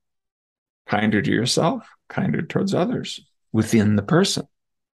true. Kinder to yourself, kinder towards others within the person.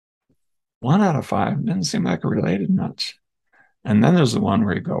 1 out of 5 doesn't seem like it related much. And then there's the one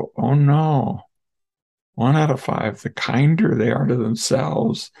where you go, oh no, 1 out of 5, the kinder they are to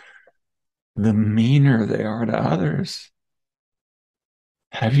themselves, the meaner they are to others.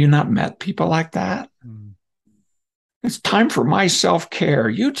 Have you not met people like that? It's time for my self-care.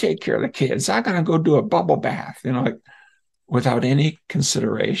 You take care of the kids. I'm going to go do a bubble bath, without any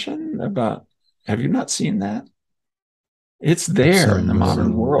consideration about, have you not seen that? It's there in the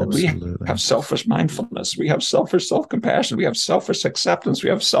modern world. Absolutely. We have selfish mindfulness. We have selfish self-compassion. We have selfish acceptance.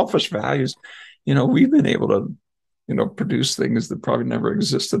 We have selfish values. We've been able to, produce things that probably never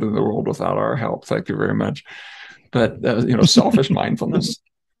existed in the world without our help. Thank you very much. But, selfish mindfulness.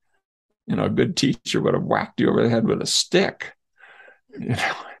 A good teacher would have whacked you over the head with a stick.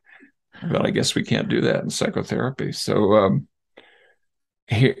 But I guess we can't do that in psychotherapy. So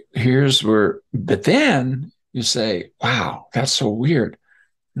here's where, but then you say, wow, that's so weird.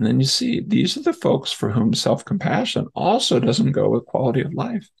 And then you see these are the folks for whom self-compassion also doesn't go with quality of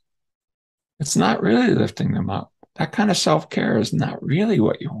life. It's not really lifting them up. That kind of self-care is not really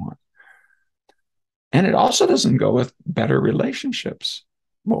what you want. And it also doesn't go with better relationships.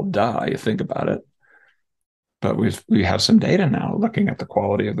 Well, duh, you think about it. But we have some data now looking at the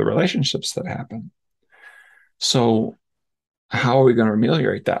quality of the relationships that happen. So how are we going to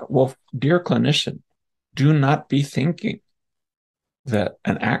ameliorate that? Well, dear clinician, do not be thinking that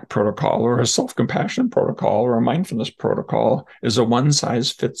an ACT protocol or a self-compassion protocol or a mindfulness protocol is a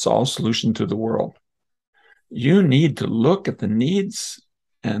one-size-fits-all solution to the world. You need to look at the needs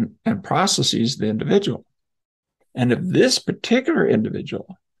and processes of the individual. And if this particular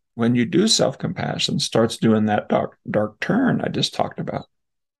individual, when you do self-compassion, starts doing that dark turn I just talked about,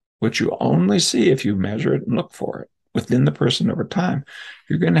 which you only see if you measure it and look for it within the person over time,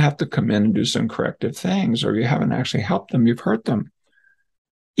 you're going to have to come in and do some corrective things, or you haven't actually helped them, you've hurt them,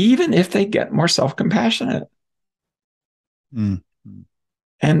 even if they get more self-compassionate. Mm-hmm.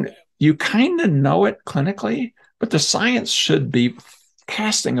 And you kind of know it clinically, but the science should be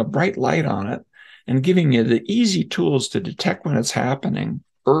casting a bright light on it and giving you the easy tools to detect when it's happening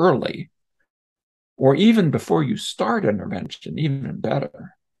early, or even before you start intervention, even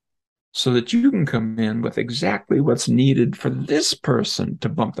better, so that you can come in with exactly what's needed for this person to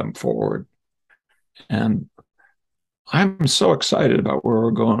bump them forward. And I'm so excited about where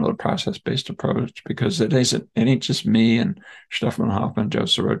we're going with a process-based approach, because it ain't just me and Stefan Hoffman, Joe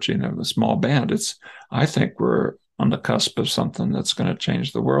Sorochi, and a small band. I think we're on the cusp of something that's going to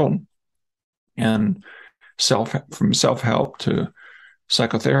change the world. And from self-help to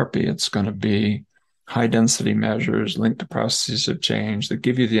psychotherapy, it's going to be high density measures linked to processes of change that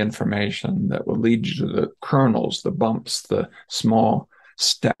give you the information that will lead you to the kernels, the bumps, the small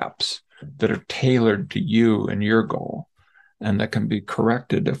steps that are tailored to you and your goal, and that can be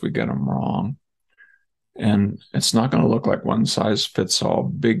corrected if we get them wrong. And it's not going to look like one size fits all,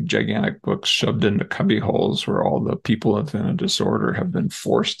 big, gigantic books shoved into cubby holes where all the people within a disorder have been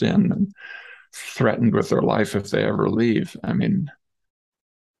forced in and threatened with their life if they ever leave. I mean,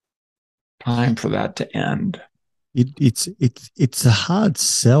 time for that to end. It's a hard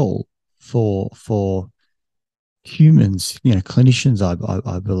sell for humans, clinicians,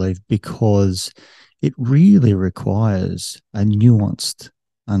 I believe, because it really requires a nuanced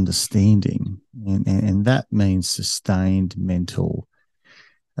understanding, and that means sustained mental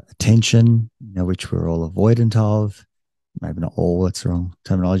attention, which we're all avoidant of. Maybe not all, that's the wrong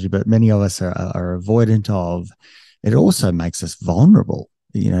terminology, but many of us are avoidant of. It also makes us vulnerable.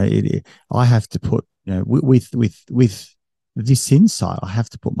 I have to put, with this insight, I have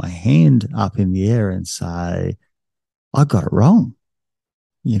to put my hand up in the air and say, I got it wrong,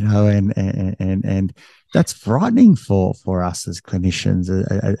 and that's frightening for us as clinicians,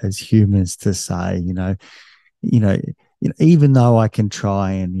 as humans, to say, even though I can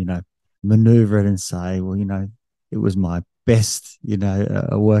try and, maneuver it and say, well, it was my best,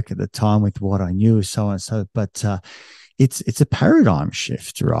 work at the time with what I knew, so and so, but it's a paradigm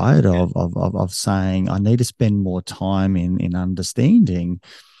shift, right? Of saying I need to spend more time in understanding,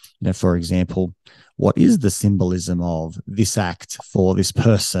 for example, what is the symbolism of this act for this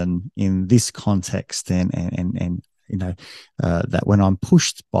person in this context, and that when I'm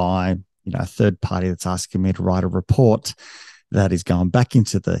pushed by a third party that's asking me to write a report that is going back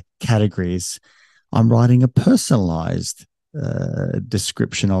into the categories, I'm writing a personalized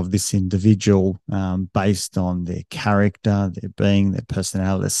description of this individual based on their character, their being, their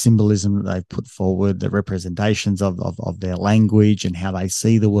personality, the symbolism that they've put forward, the representations of their language and how they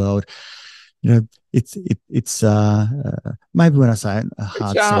see the world. It's maybe when I say a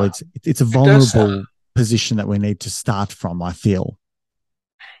hard sell, it's a vulnerable position that we need to start from, I feel.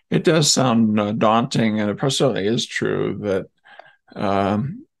 It does sound daunting, and it certainly is true that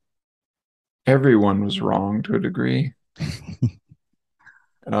everyone was wrong to a degree,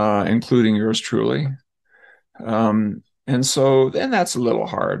 including yours truly. And that's a little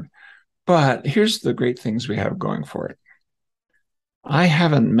hard. But here's the great things we have going for it. I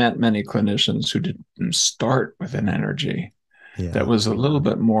haven't met many clinicians who didn't start with an energy that was a little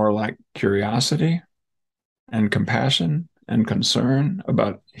bit more like curiosity and compassion and concern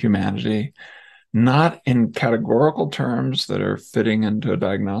about humanity, not in categorical terms that are fitting into a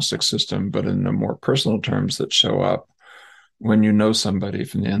diagnostic system, but in the more personal terms that show up when you know somebody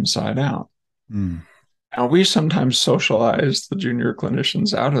from the inside out. Mm. Now, we sometimes socialize the junior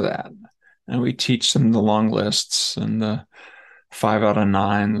clinicians out of that, and we teach them the long lists and the 5 out of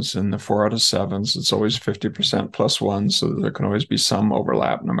 9s and the 4 out of 7s. It's always 50% plus 1, so there can always be some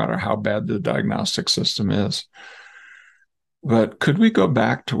overlap no matter how bad the diagnostic system is. But could we go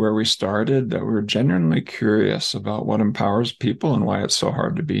back to where we started, that we're genuinely curious about what empowers people and why it's so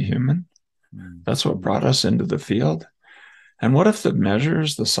hard to be human? That's what brought us into the field. And what if the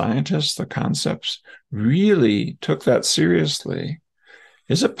measures, the scientists, the concepts really took that seriously?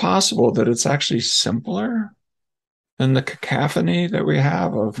 Is it possible that it's actually simpler than the cacophony that we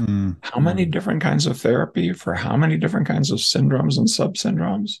have of how many different kinds of therapy for how many different kinds of syndromes and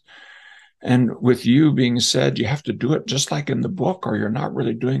subsyndromes? And with you being said, you have to do it just like in the book, or you're not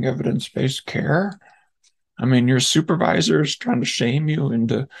really doing evidence-based care. I mean, your supervisor is trying to shame you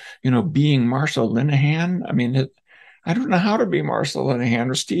into, being Marshall Linehan. I mean, I don't know how to be Marshall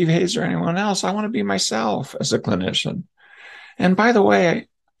Linehan or Steve Hayes or anyone else. I want to be myself as a clinician. And by the way,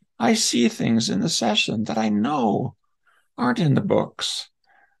 I see things in the session that I know aren't in the books.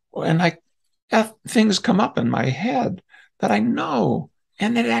 And things come up in my head that I know.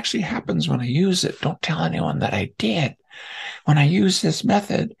 And it actually happens when I use it. Don't tell anyone that I did. When I use this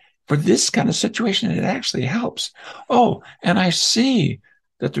method for this kind of situation, it actually helps. Oh, and I see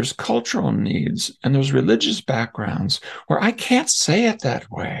that there's cultural needs and there's religious backgrounds where I can't say it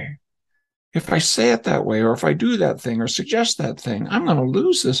that way. If I say it that way, or if I do that thing or suggest that thing, I'm going to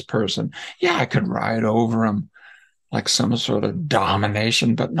lose this person. Yeah, I could ride over them like some sort of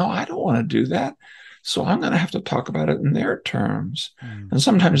domination, but no, I don't want to do that. So I'm going to have to talk about it in their terms. And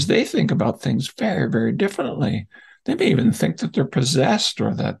sometimes they think about things very, very differently. They may even think that they're possessed,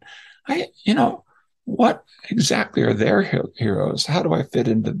 or that what exactly are their heroes? How do I fit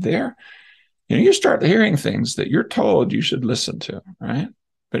into their, you start hearing things that you're told you should listen to, right?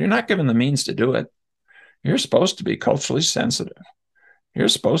 but you're not given the means to do it. You're supposed to be culturally sensitive. You're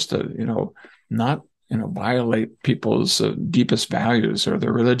supposed to, not, violate people's deepest values or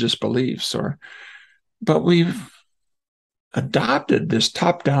their religious beliefs, but we've adopted this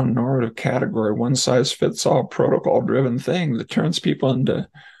top-down normative category, one-size-fits-all protocol-driven thing that turns people into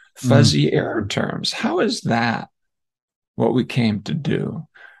fuzzy error terms. How is that what we came to do?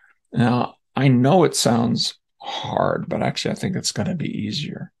 Now, I know it sounds hard, but actually I think it's going to be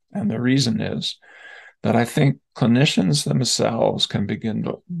easier. And the reason is that I think clinicians themselves can begin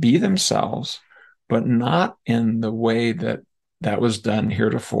to be themselves, but not in the way that was done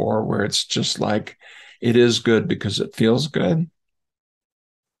heretofore, where it's just like, it is good because it feels good.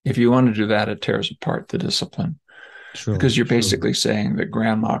 If you want to do that, it tears apart the discipline. Sure, because you're basically saying that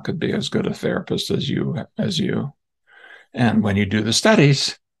grandma could be as good a therapist as you. And when you do the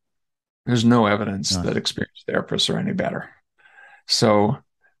studies, there's no evidence that experienced therapists are any better. So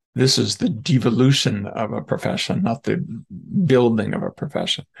this is the devolution of a profession, not the building of a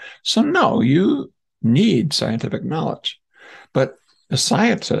profession. So no, you need scientific knowledge, but the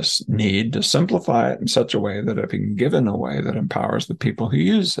scientists need to simplify it in such a way that it can be given a way that empowers the people who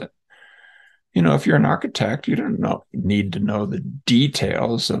use it. If you're an architect, you don't need to know the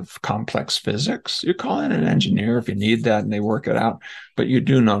details of complex physics. You call in an engineer if you need that and they work it out, but you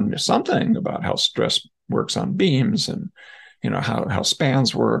do know something about how stress works on beams and how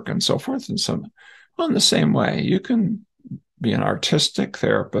spans work and so forth. And so, well, in the same way, you can be an artistic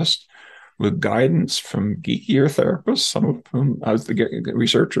therapist with guidance from geekier therapists, some of whom, as the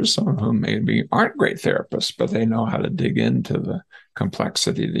researchers, some of whom maybe aren't great therapists, but they know how to dig into the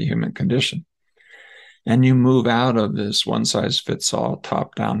complexity of the human condition. And you move out of this one-size-fits-all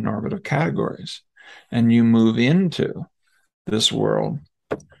top-down normative categories, and you move into this world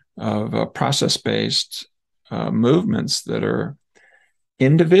of process-based movements that are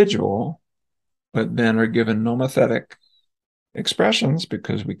individual, but then are given nomothetic expressions,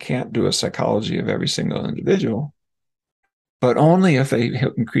 because we can't do a psychology of every single individual, but only if they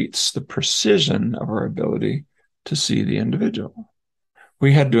increase the precision of our ability to see the individual.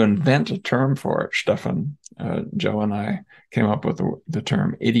 We had to invent a term for it. Stefan, Joe, and I came up with the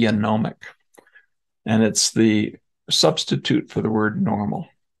term idionomic, and it's the substitute for the word normal.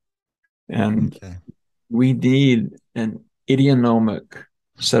 And we need an idionomic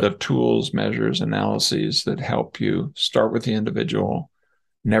set of tools, measures, analyses that help you start with the individual,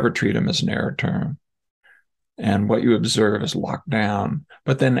 never treat them as an error term, and what you observe is locked down,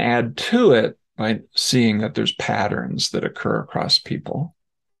 but then add to it by seeing that there's patterns that occur across people.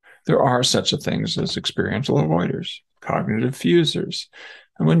 There are such a things as experiential avoiders, cognitive fusers.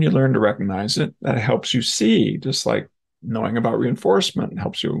 And when you learn to recognize it, that helps you see, just like knowing about reinforcement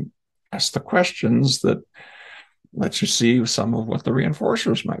helps you ask the questions that lets you see some of what the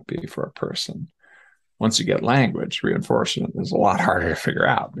reinforcers might be for a person. Once you get language, reinforcement is a lot harder to figure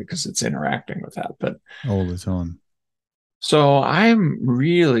out because it's interacting with that. But all the time. So I'm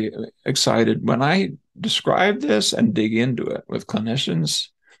really excited when I describe this and dig into it with clinicians.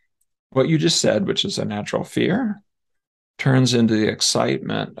 What you just said, which is a natural fear, turns into the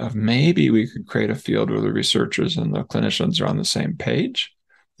excitement of maybe we could create a field where the researchers and the clinicians are on the same page.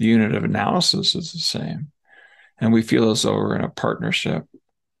 The unit of analysis is the same. And we feel as though we're in a partnership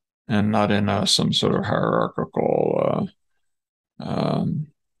and not in some sort of hierarchical,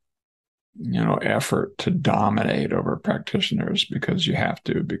 effort to dominate over practitioners because you have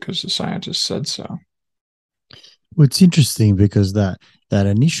to, because the scientists said so. Well, it's interesting because that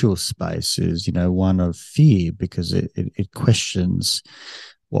initial space is, one of fear, because it questions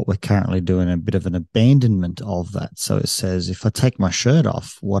what we're currently doing, a bit of an abandonment of that. So it says, if I take my shirt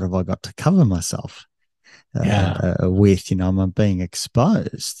off, what have I got to cover myself with? I'm being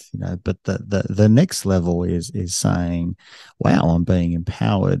exposed, but the next level is saying, wow, I'm being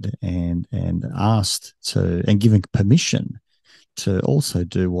empowered and asked to, and given permission to also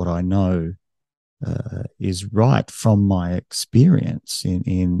do what I know is right from my experience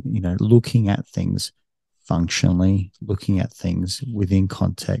in looking at things functionally, looking at things within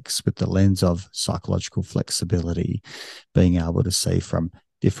context with the lens of psychological flexibility, being able to see from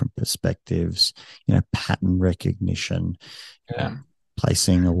different perspectives, pattern recognition,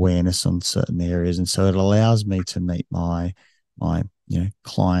 placing awareness on certain areas. And so it allows me to meet my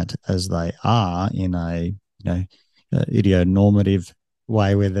client as they are in a, idionormative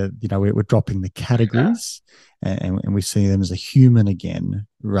way where we're dropping the categories and we see them as a human again,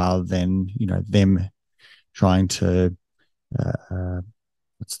 rather than, them trying to,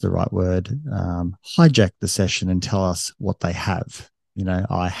 what's the right word? Hijack the session and tell us what they have.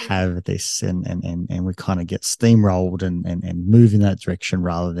 I have this, and we kind of get steamrolled and move in that direction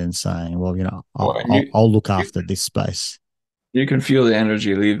rather than saying, well, Oh, I'll look you after this space. you can feel the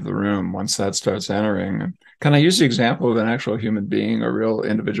energy leave the room once that starts entering. Can I use the example of an actual human being, a real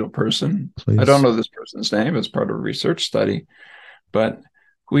individual person? I don't Please. know this person's name as part of a research study, but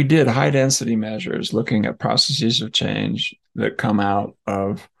we did high density measures looking at processes of change that come out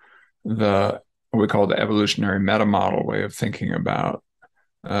of the what we call the evolutionary meta model way of thinking about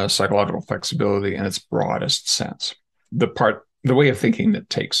psychological flexibility in its broadest sense. The way of thinking that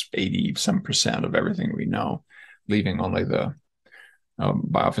takes 80 some percent of everything we know, leaving only the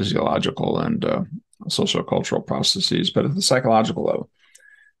biophysiological and social cultural processes, but at the psychological level.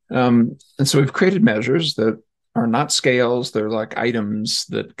 And so we've created measures that are not scales, they're like items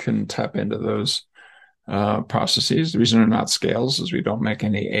that can tap into those processes. The reason they're not scales is we don't make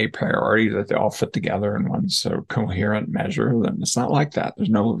any a priori that they all fit together in one so coherent measure. Then it's not like that. There's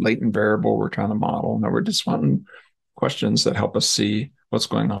no latent variable we're trying to model. No, we're just wanting questions that help us see what's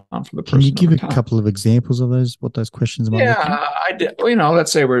going on for the Can you person give over a time. couple of examples of what those questions might look like? Yeah, I did.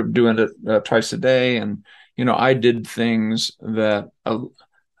 Let's say we're doing it twice a day, and I did things that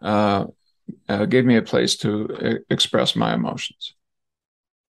gave me a place to express my emotions.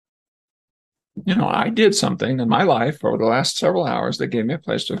 I did something in my life over the last several hours that gave me a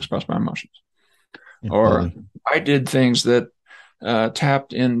place to express my emotions. Yeah, Or lovely. I did things that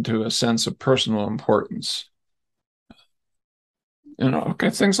tapped into a sense of personal importance. Okay,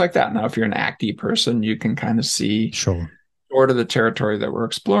 things like that. Now, if you're an acty person, you can kind of see Sure. sort of the territory that we're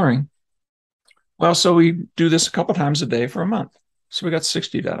exploring. Well, so we do this a couple times a day for a month. So we got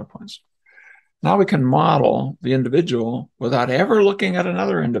 60 data points. Now we can model the individual without ever looking at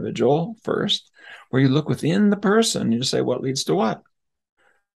another individual first, where you look within the person, you say what leads to what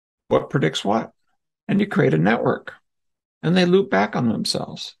predicts what, and you create a network, and they loop back on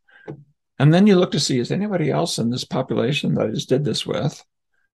themselves. And then you look to see, is anybody else in this population that I just did this with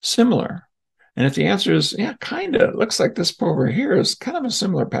similar? And if the answer is, yeah, kind of, it looks like this over here is kind of a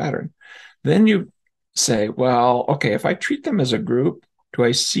similar pattern, then you say, well, okay, if I treat them as a group, do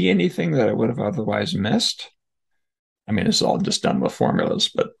I see anything that I would have otherwise missed? I mean, it's all just done with formulas,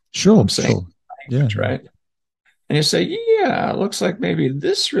 but Sure. I'm saying Sure. Yeah. language, right? And you say, yeah, it looks like maybe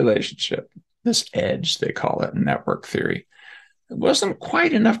this relationship, this edge, they call it in network theory, it wasn't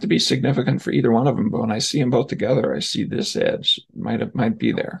quite enough to be significant for either one of them. But when I see them both together, I see this edge might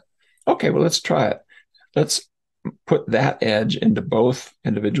be there. Okay, well, let's try it. Let's put that edge into both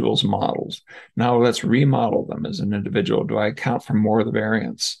individuals' models. Now let's remodel them as an individual. Do I account for more of the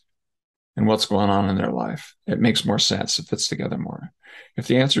variance and what's going on in their life? It makes more sense. It fits together more. If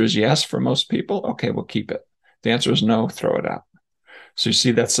the answer is yes for most people, okay, we'll keep it. If the answer is no, throw it out. So you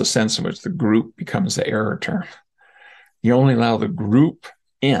see, that's the sense in which the group becomes the error term. You only allow the group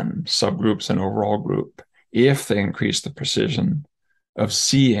in, subgroups and overall group, if they increase the precision of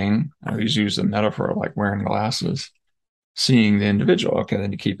seeing. I always use a metaphor like wearing glasses, seeing the individual. Okay,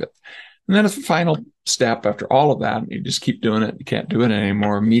 then you keep it. And then the final step after all of that, you just keep doing it. You can't do it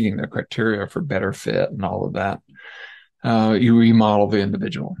anymore, meeting the criteria for better fit and all of that. You remodel the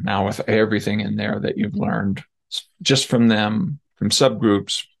individual now with everything in there that you've learned just from them, from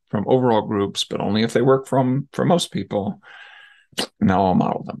subgroups, from overall groups, but only if they work for most people. Now I'll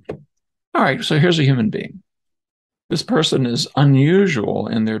model them. All right, so here's a human being. This person is unusual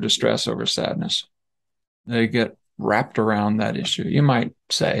in their distress over sadness. They get wrapped around that issue.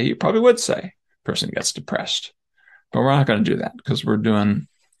 You probably would say, person gets depressed. But we're not going to do that because we're doing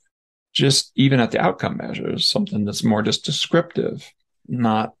just even at the outcome measures, something that's more just descriptive,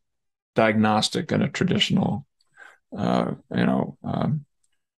 not diagnostic in a traditional, a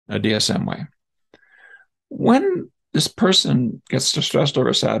DSM way. When this person gets distressed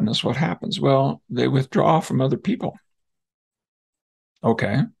over sadness, what happens? Well, they withdraw from other people.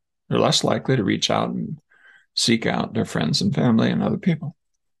 Okay. They're less likely to reach out and seek out their friends and family and other people.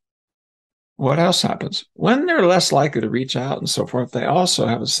 What else happens? When they're less likely to reach out and so forth, they also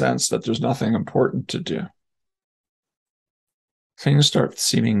have a sense that there's nothing important to do. Things start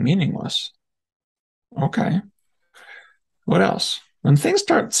seeming meaningless. Okay. What else? When things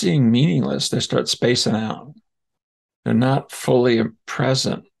start seeming meaningless, they start spacing out. They're not fully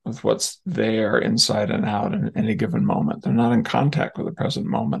present with what's there inside and out in any given moment. They're not in contact with the present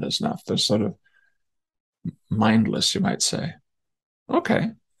moment as enough. They're sort of mindless, you might say.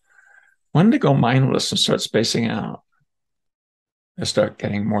 Okay. When they go mindless and start spacing out, they start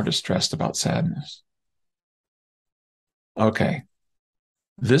getting more distressed about sadness. Okay.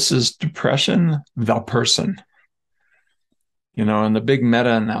 This is depression, the person. In the big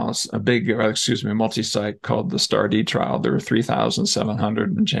meta-analysis, multi-site called the STAR-D trial, there were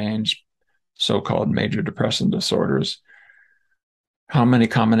 3,700 and change so-called major depressive disorders. How many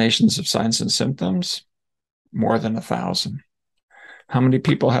combinations of signs and symptoms? More than 1,000. How many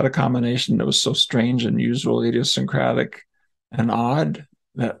people had a combination that was so strange, unusual, idiosyncratic, and odd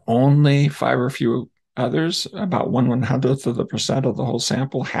that only 5 or few others, about 1/100th of the percent of the whole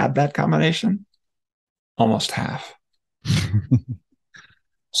sample, had that combination? Almost half.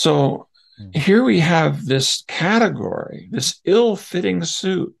 So here we have this category, this ill-fitting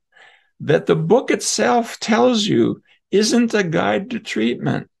suit that the book itself tells you isn't a guide to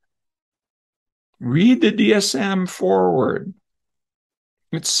treatment. Read the DSM forward.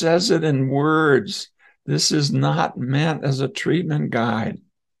 It says it in words. This is not meant as a treatment guide.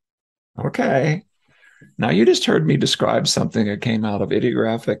 Okay. Now you just heard me describe something that came out of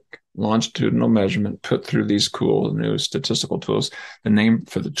idiographic longitudinal measurement put through these cool new statistical tools. The name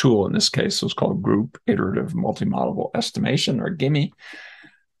for the tool in this case was called Group Iterative Multimodal Estimation, or GIMME.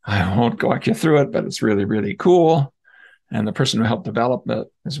 I won't walk you through it, but it's really, really cool. And the person who helped develop it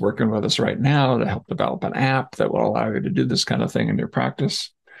is working with us right now to help develop an app that will allow you to do this kind of thing in your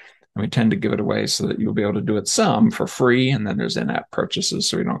practice. And we tend to give it away so that you'll be able to do it some for free. And then there's in-app purchases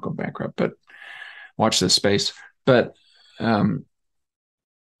so you don't go bankrupt. But watch this space. But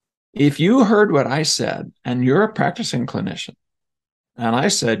if you heard what I said and you're a practicing clinician, and I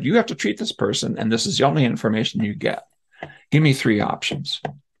said, you have to treat this person, and this is the only information you get, give me 3 options.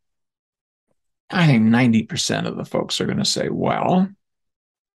 I think 90% of the folks are going to say, well,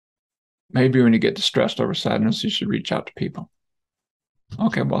 maybe when you get distressed over sadness, you should reach out to people.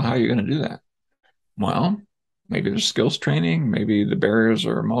 Okay, well, how are you going to do that? Well, maybe there's skills training. Maybe the barriers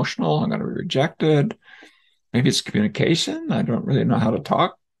are emotional. I'm going to be rejected. Maybe it's communication. I don't really know how to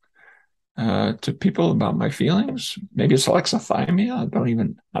talk to people about my feelings. Maybe it's alexithymia.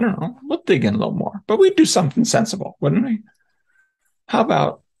 I don't know. We'll dig in a little more. But we'd do something sensible, wouldn't we? How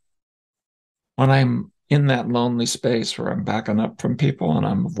about when I'm in that lonely space where I'm backing up from people and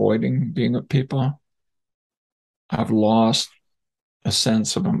I'm avoiding being with people, I've lost a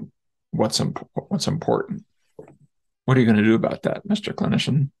sense of what's important. What are you going to do about that, Mr.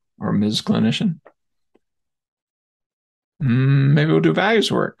 Clinician or Ms. Clinician? Maybe we'll do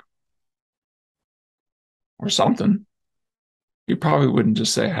values work or something. You probably wouldn't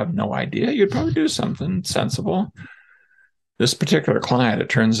just say, I have no idea. You'd probably do something sensible. This particular client, it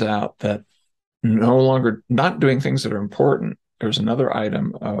turns out that no longer not doing things that are important. There's another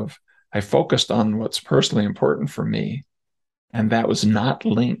item of, I focused on what's personally important for me, and that was not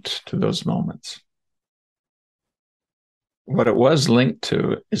linked to those moments. What it was linked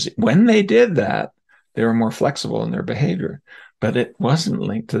to is when they did that, they were more flexible in their behavior, but it wasn't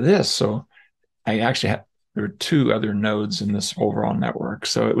linked to this. So there were 2 other nodes in this overall network.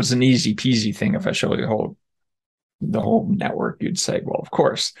 So it was an easy peasy thing. If I show you the whole network, you'd say, well, of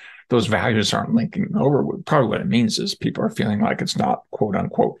course, those values aren't linking over. Probably what it means is people are feeling like it's not, quote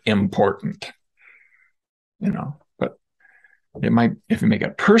unquote, important, but it might, if you make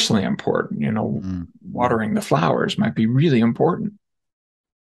it personally important, watering the flowers might be really important.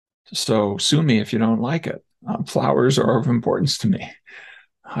 So sue me if you don't like it. Flowers are of importance to me.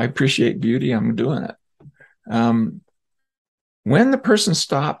 I appreciate beauty. I'm doing it. When the person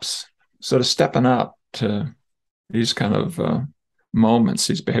stops sort of stepping up to these kind of moments,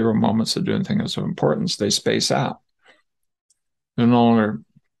 these behavioral moments of doing things of importance, they space out. They're no longer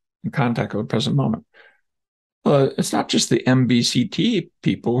in contact with the present moment. Well, it's not just the MBCT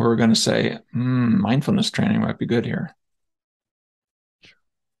people who are going to say, mindfulness training might be good here.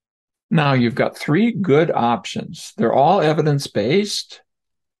 Now you've got 3 good options. They're all evidence-based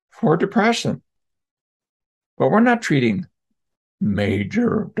for depression. But we're not treating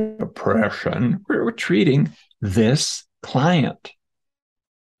major depression. We're treating this client.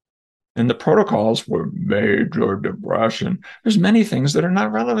 And the protocols were major depression. There's many things that are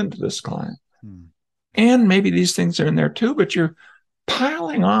not relevant to this client. And maybe these things are in there too, but you're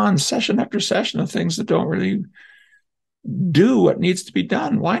piling on session after session of things that don't really do what needs to be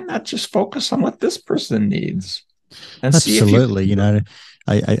done. Why not just focus on what this person needs? And absolutely, see if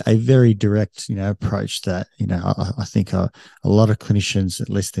a very direct, approach that, I think a lot of clinicians, at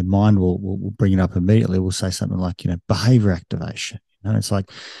least their mind will bring it up immediately. Will say something like, behavior activation. It's like,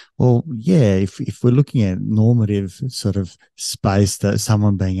 well, yeah, if we're looking at normative sort of space, that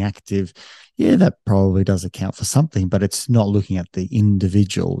someone being active, yeah, that probably does account for something, but it's not looking at the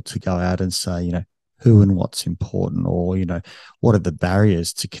individual to go out and say, who and what's important, or, what are the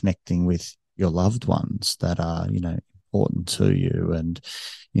barriers to connecting with your loved ones that are, important to you, and,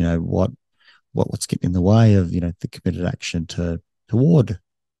 what's getting in the way of the committed action toward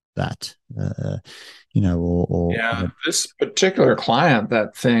that, or Yeah, this particular client,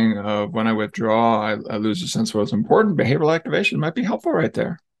 that thing of when I withdraw, I lose a sense of what's important. Behavioral activation might be helpful right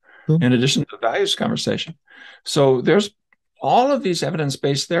there, cool. in addition to the values conversation. So there's all of these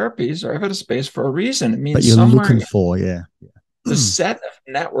evidence-based therapies are evidence-based for a reason. It But means you're somewhere looking for, yeah. the set of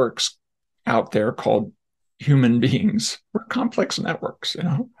networks out there called human beings. We're complex networks,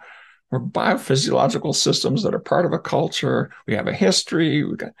 We're biophysiological systems that are part of a culture. We have a history.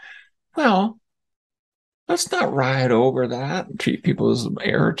 Well, let's not ride over that and treat people as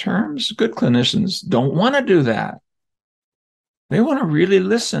error terms. Good clinicians don't want to do that. They want to really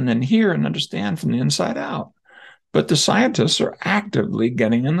listen and hear and understand from the inside out. But the scientists are actively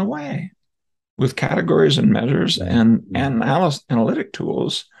getting in the way with categories and measures and analytic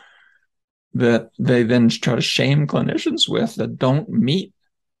tools that they then try to shame clinicians with that don't meet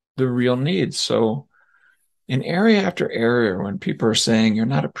the real needs. So in area after area, when people are saying you're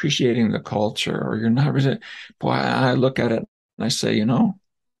not appreciating the culture or you're not really, boy, I look at it and I say,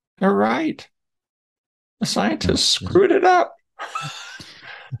 they're right. The scientists screwed it up.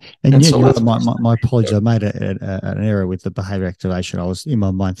 And so my apology, I made an error with the behavior activation. I was in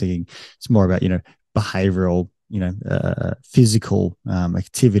my mind thinking it's more about, behavioral, physical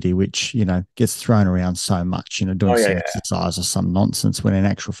activity, which, gets thrown around so much, doing some exercise or some nonsense, when in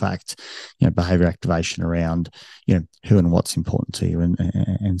actual fact, behavior activation around, who and what's important to you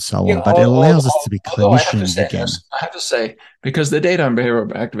and so on. But it allows us to be clinicians again. I have to say, because the data on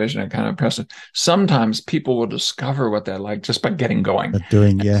behavioral activation are kind of impressive. Sometimes people will discover what they like just by getting going. But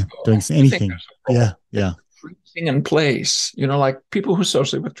doing anything. Yeah. Freezing in place, like people who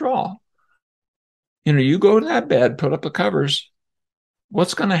socially withdraw. You go to that bed, put up the covers.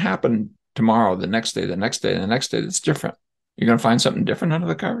 What's going to happen tomorrow, the next day, the next day, the next day that's different? You're going to find something different under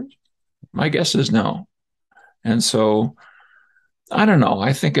the covers? My guess is no. And so, I don't know.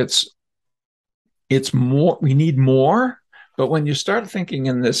 I think it's more, we need more. But when you start thinking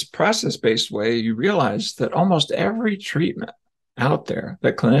in this process-based way, you realize that almost every treatment out there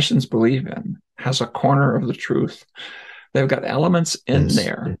that clinicians believe in has a corner of the truth. They've got elements in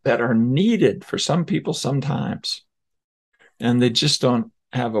there that are needed for some people sometimes. And they just don't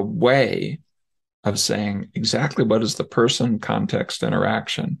have a way of saying exactly what is the person, context,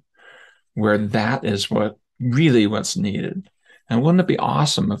 interaction, where that is what's needed. And wouldn't it be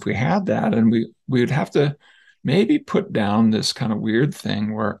awesome if we had that? And we would have to maybe put down this kind of weird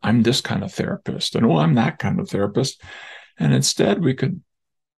thing where I'm this kind of therapist and I'm that kind of therapist. And instead we could,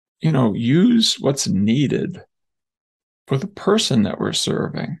 use what's needed for the person that we're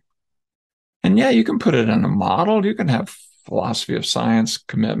serving. And yeah, you can put it in a model. You can have philosophy of science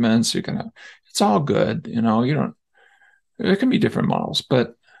commitments. You can have, it's all good. There can be different models,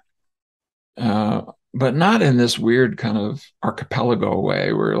 but not in this weird kind of archipelago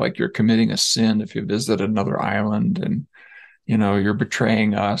way where like you're committing a sin if you visit another island and, you're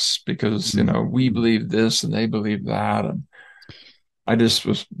betraying us because, we believe this and they believe that. And I just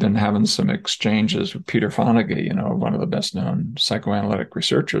been having some exchanges with Peter Fonagy, one of the best known psychoanalytic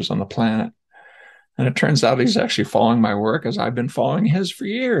researchers on the planet. And it turns out he's actually following my work as I've been following his for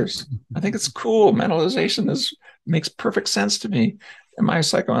years. I think it's cool. Mentalization makes perfect sense to me. Am I a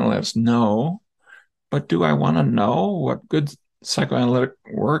psychoanalyst? No. But do I want to know what good psychoanalytic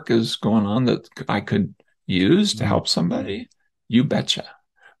work is going on that I could use to help somebody? You betcha.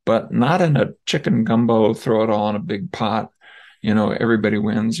 But not in a chicken gumbo, throw it all in a big pot. Everybody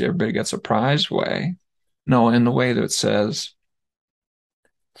wins, everybody gets a prize way. No, in the way that says,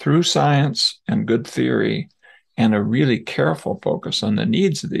 through science and good theory and a really careful focus on the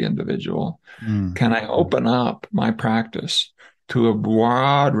needs of the individual, can I open up my practice to a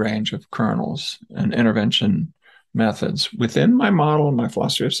broad range of kernels and intervention methods within my model, my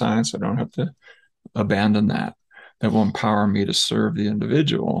philosophy of science. I don't have to abandon that will empower me to serve the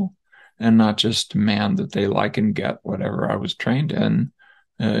individual and not just demand that they like and get whatever I was trained in,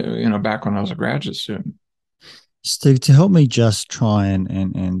 back when I was a graduate student. Steve, to help me just try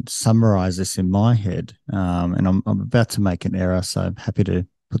and summarize this in my head, and I'm about to make an error, so I'm happy to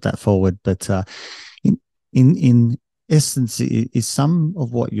put that forward. But in essence, is some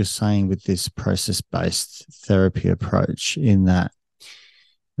of what you're saying with this process-based therapy approach in that,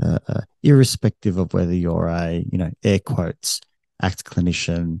 irrespective of whether you're a, air quotes, ACT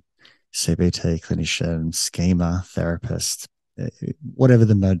clinician, CBT clinician, schema therapist, whatever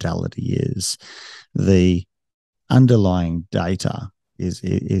the modality is, the underlying data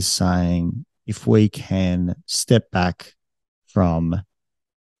is saying if we can step back from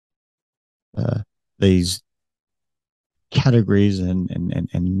these categories and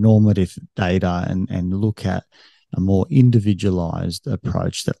normative data and look at a more individualized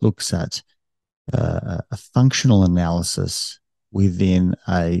approach that looks at a functional analysis within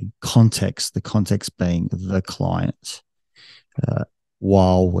a context, the context being the client,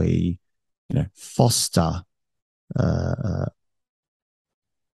 while we, foster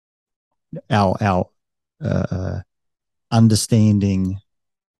our understanding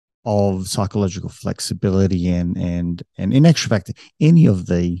of psychological flexibility and in actual fact, any of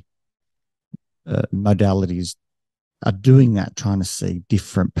the modalities are doing that, trying to see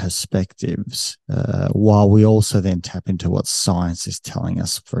different perspectives, while we also then tap into what science is telling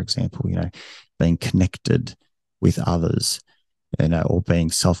us. For example, being connected with others, or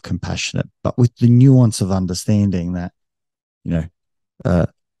being self-compassionate, but with the nuance of understanding that,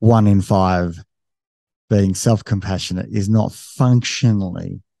 1 in 5 being self-compassionate is not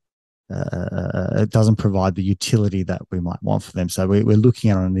functionally, it doesn't provide the utility that we might want for them. So we're looking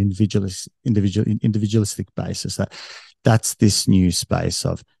at it on an individualistic basis. That's this new space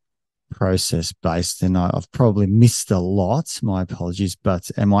of process-based, and I've probably missed a lot. My apologies, but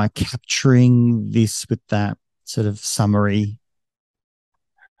am I capturing this with that sort of summary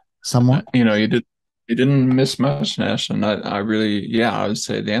somewhat? You didn't miss much, Nesh, and I really, yeah, I would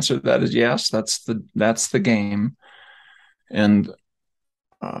say the answer to that is yes. That's the game, and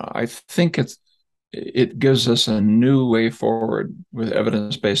I think it gives us a new way forward with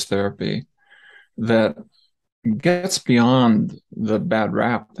evidence-based therapy that gets beyond the bad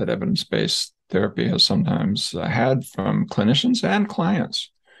rap that evidence-based therapy has sometimes had from clinicians and clients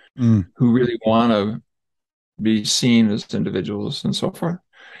who really want to be seen as individuals and so forth.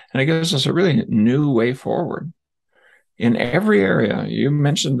 And it gives us a really new way forward in every area. You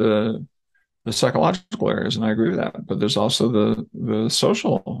mentioned the psychological areas, and I agree with that. But there's also the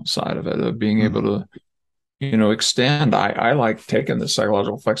social side of it, of being able to, extend. I like taking the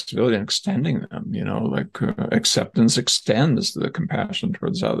psychological flexibility and extending them. Acceptance extends the compassion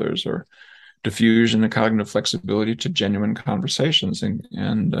towards others, or diffusion and cognitive flexibility to genuine conversations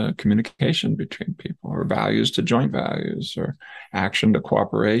and communication between people, or values to joint values, or action to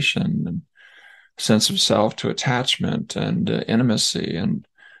cooperation, and sense of self to attachment and intimacy, and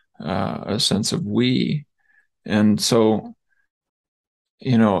a sense of we. And so,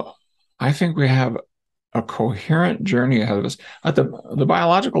 I think we have a coherent journey ahead of us at the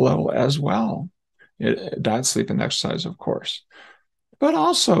biological level as well. Diet, sleep, and exercise, of course. But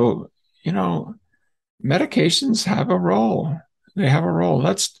also, medications have a role. They have a role.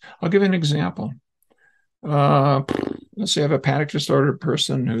 I'll give you an example. Let's say you have a panic disorder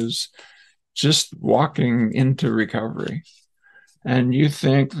person who's just walking into recovery, and you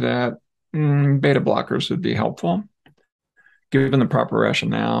think that beta blockers would be helpful, given the proper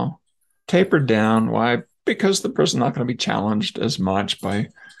rationale, tapered down. Why? Because the person's not going to be challenged as much by,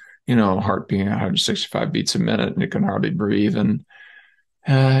 heart being 165 beats a minute and you can hardly breathe. And,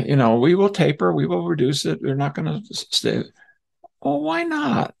 we will taper, we will reduce it. They're not going to stay. Well, why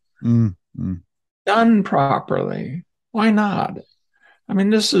not? Done properly. Why not? I mean,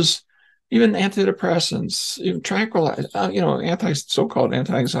 this is even antidepressants, even tranquilizers, so-called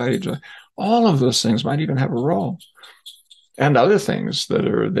anti-anxiety drugs. All of those things might even have a role. And other things that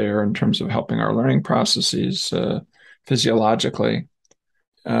are there in terms of helping our learning processes physiologically,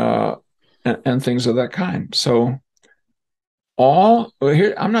 and things of that kind. So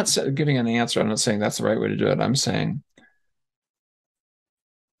here, I'm not giving an answer. I'm not saying that's the right way to do it. I'm saying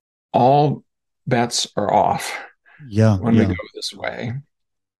all bets are off when we go this way.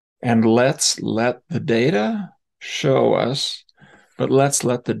 And let's let the data show us, but let's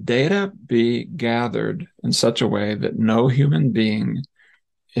let the data be gathered in such a way that no human being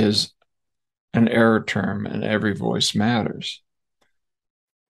is an error term and every voice matters.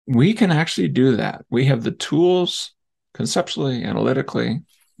 We can actually do that. We have the tools conceptually, analytically,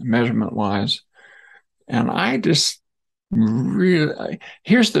 measurement-wise. And I just really,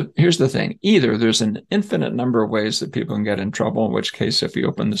 here's the thing. Either there's an infinite number of ways that people can get in trouble, in which case, if you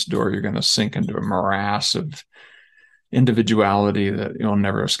open this door, you're going to sink into a morass of individuality that you'll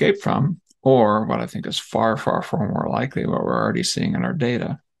never escape from, or what I think is far, far, far more likely, what we're already seeing in our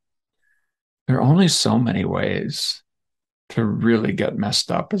data. There are only so many ways to really get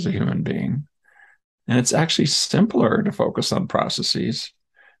messed up as a human being. And it's actually simpler to focus on processes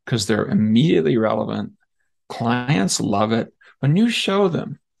because they're immediately relevant. Clients love it. When you show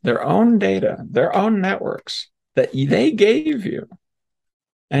them their own data, their own networks that they gave you,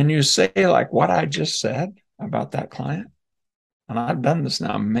 and you say, like what I just said about that client, and I've done this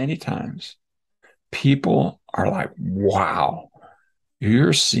now many times, people are like, wow,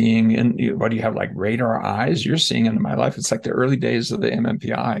 you're seeing in what do you have, like radar eyes? You're seeing into my life. It's like the early days of the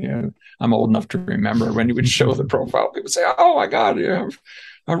MMPI. You know, I'm old enough to remember when you would show the profile, people would say, "Oh my God, you have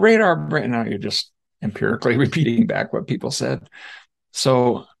a radar brain." Now you're just empirically repeating back what people said.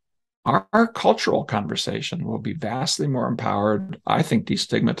 So our cultural conversation will be vastly more empowered, I think,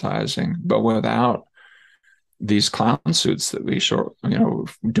 destigmatizing, but without these clown suits that we show,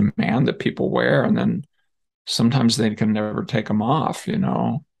 demand that people wear, and then sometimes they can never take them off.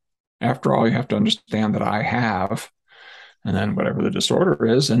 After all, you have to understand that I have, and then whatever the disorder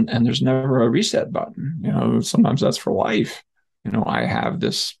is, and there's never a reset button. Sometimes that's for life. I have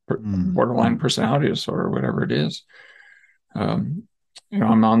this borderline personality disorder, whatever it is.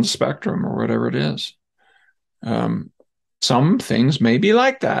 I'm on the spectrum or whatever it is. Some things may be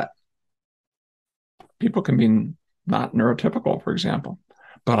like that. People can be not neurotypical, for example,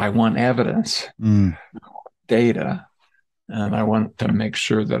 but I want evidence, data, and I want to make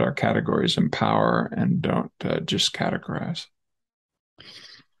sure that our categories empower and don't just categorize.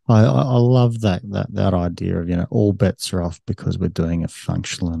 I love that idea of all bets are off because we're doing a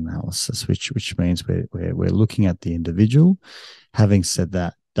functional analysis, which means we're looking at the individual. Having said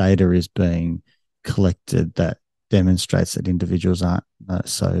that, data is being collected that demonstrates that individuals aren't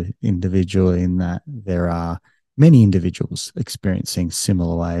so individual, in that there are many individuals experiencing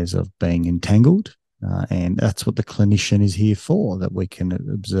similar ways of being entangled. And that's what the clinician is here for, that we can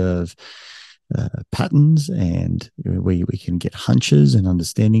observe patterns, and we can get hunches and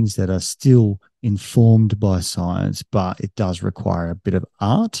understandings that are still informed by science, but it does require a bit of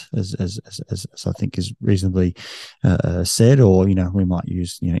art, as I think is reasonably said, or we might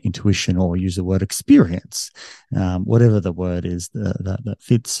use intuition, or use the word experience, whatever the word is that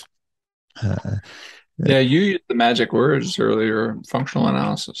fits. Yeah, you used the magic words earlier, functional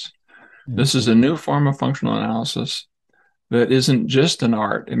analysis. Yeah. This is a new form of functional analysis that isn't just an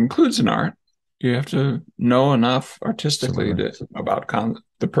art. It includes an art. You have to know enough artistically about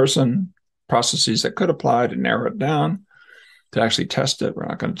the person, processes that could apply to narrow it down, to actually test it. We're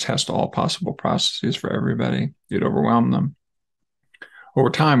not going to test all possible processes for everybody. You'd overwhelm them.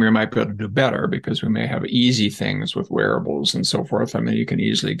 Over time, we might be able to do better because we may have easy things with wearables and so forth. I mean, you can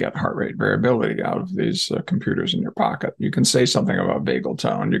easily get heart rate variability out of these computers in your pocket. You can say something about vagal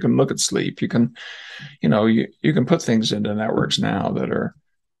tone. You can look at sleep. You can, you can put things into networks now that are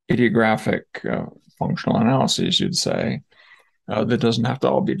idiographic functional analyses, you'd say, that doesn't have to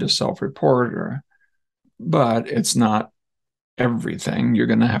all be just self-report, but it's not everything. You're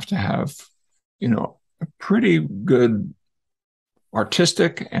going to have, a pretty good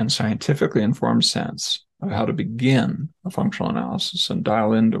artistic and scientifically informed sense of how to begin a functional analysis and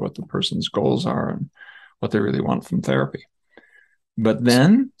dial into what the person's goals are and what they really want from therapy. But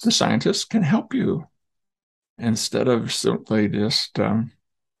then the scientists can help you instead of simply just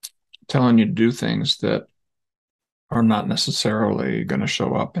telling you to do things that are not necessarily going to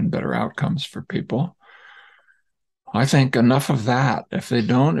show up in better outcomes for people. I think enough of that. If they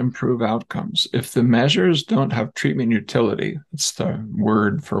don't improve outcomes, if the measures don't have treatment utility, it's the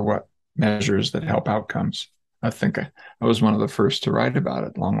word for what measures that help outcomes. I think I was one of the first to write about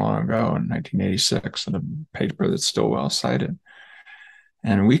it long, long ago in 1986 in a paper that's still well cited.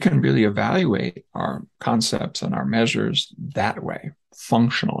 And we can really evaluate our concepts and our measures that way,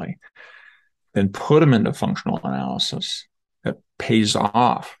 functionally, then put them into functional analysis that pays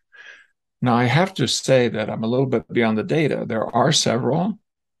off. Now, I have to say that I'm a little bit beyond the data. There are several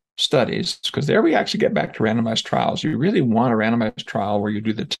studies, because there we actually get back to randomized trials. You really want a randomized trial where you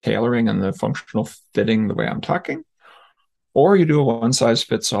do the tailoring and the functional fitting the way I'm talking, or you do a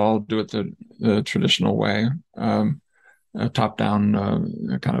one-size-fits-all, do it the traditional way,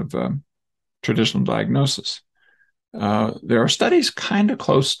 top-down kind of traditional diagnosis. There are studies kind of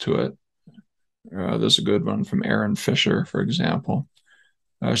close to it. There's a good one from Aaron Fisher, for example,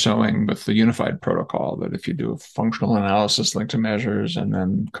 showing with the unified protocol that if you do a functional analysis linked to measures and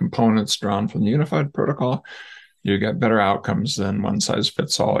then components drawn from the unified protocol, you get better outcomes than one size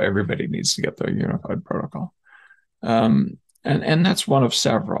fits all. Everybody needs to get the unified protocol. And that's one of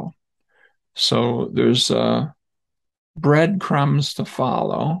several. So there's breadcrumbs to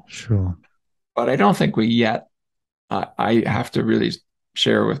follow. Sure. But I don't think we yet, I have to really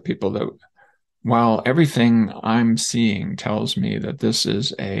share with people that while everything I'm seeing tells me that this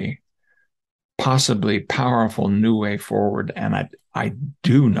is a possibly powerful new way forward, and I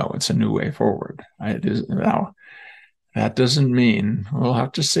do know it's a new way forward. It is now. That doesn't mean we'll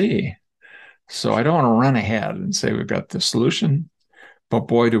have to see. So I don't want to run ahead and say we've got the solution, but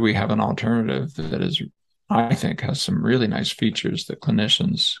boy, do we have an alternative that is, I think, has some really nice features that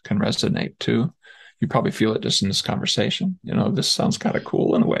clinicians can resonate to. you probably feel it just in this conversation. This sounds kind of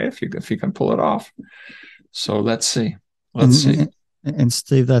cool in a way if you can pull it off. So let's see. Let's see. And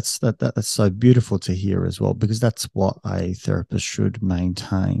Steve, that's so beautiful to hear as well, because that's what a therapist should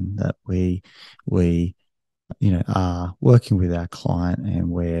maintain, that we are working with our client and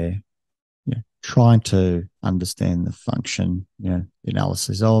we're trying to understand the function, the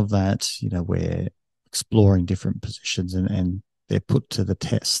analysis of that, we're exploring different positions and they're put to the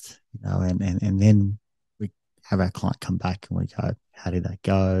test, and then we have our client come back and we go, how did that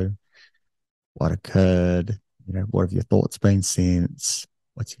go? What occurred? What have your thoughts been since?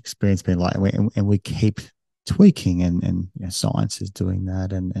 What's your experience been like? And we keep tweaking, and science is doing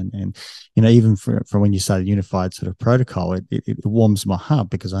that. And even from when you say the unified sort of protocol, it warms my heart,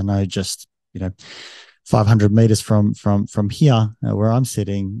 because I know just 500 meters from here, where I'm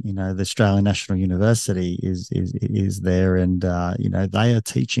sitting, the Australian National University is there, and they are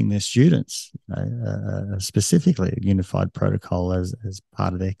teaching their students specifically a unified protocol as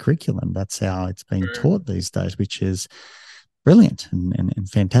part of their curriculum. That's how it's being taught these days, which is brilliant and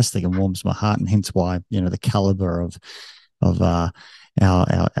fantastic, and warms my heart, and hence why the caliber of our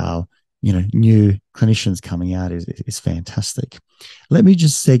new clinicians coming out is fantastic. Let me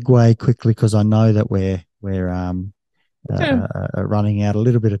just segue quickly, because I know that we're running out a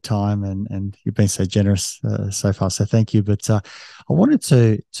little bit of time, and you've been so generous so far, so thank you. But I wanted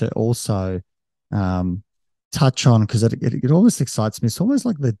to also touch on, because it almost excites me. It's almost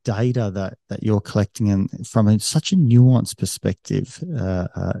like the data that you're collecting, and from such a nuanced perspective,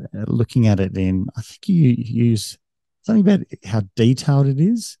 looking at it in, I think you use something about how detailed it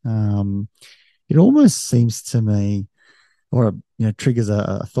is. It almost seems to me, or triggers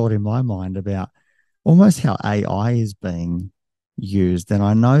a thought in my mind about almost how AI is being used. And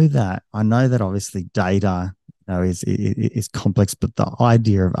I know that obviously data is complex, but the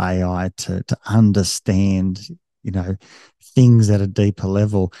idea of AI to understand things at a deeper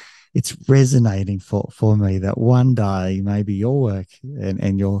level, it's resonating for me, that one day maybe your work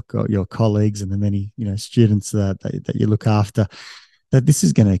and your colleagues and the many students that you look after, that this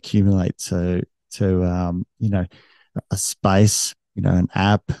is going to accumulate to a space, an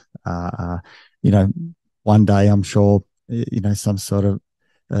app, one day I'm sure some sort of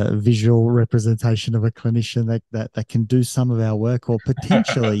visual representation of a clinician that can do some of our work, or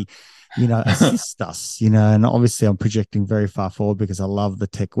potentially assist us, and obviously I'm projecting very far forward because I love the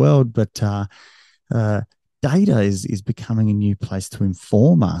tech world, but data is becoming a new place to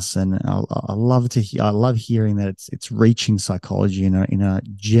inform us, and I love hearing that it's reaching psychology in a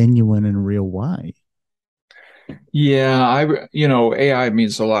genuine and real way. Yeah, AI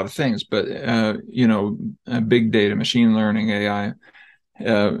means a lot of things, but big data, machine learning, AI,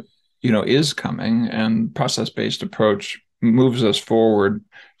 is coming, and process-based approach moves us forward.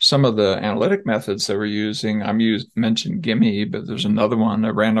 Some of the analytic methods that we're using, mentioned GIME, but there's another one,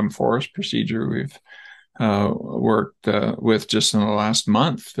 a random forest procedure we've worked with just in the last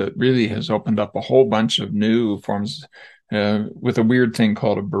month, that really has opened up a whole bunch of new forms, with a weird thing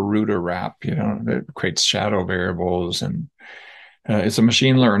called a Baruda wrap, that creates shadow variables. And it's a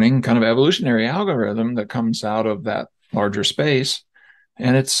machine learning kind of evolutionary algorithm that comes out of that larger space.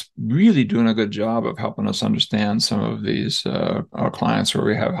 And it's really doing a good job of helping us understand some of these clients where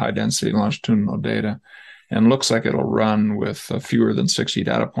we have high density longitudinal data, and looks like it'll run with fewer than 60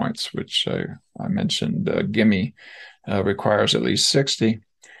 data points, which I mentioned GIME requires at least 60.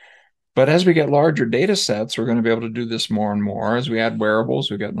 But as we get larger data sets, we're going to be able to do this more and more. As we add wearables,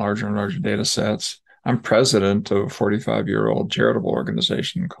 we get larger and larger data sets. I'm president of a 45-year-old charitable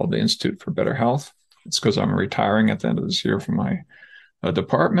organization called the Institute for Better Health. It's because I'm retiring at the end of this year from my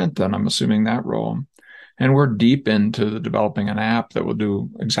department, and I'm assuming that role. And we're deep into developing an app that will do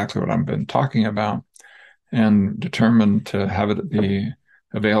exactly what I've been talking about, and determined to have it be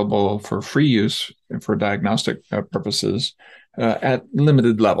available for free use for diagnostic purposes at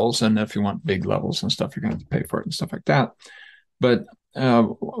limited levels. And if you want big levels and stuff, you're going to have to pay for it and stuff like that. But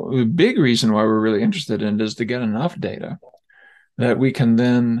the big reason why we're really interested in it is to get enough data that we can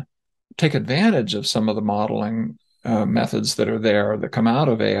then take advantage of some of the modeling methods that are there that come out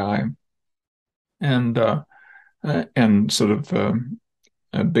of AI, and sort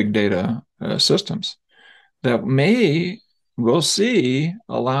of big data systems that we'll see,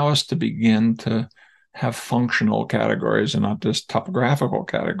 allow us to begin to have functional categories and not just topographical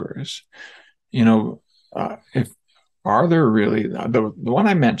categories. If are there really the one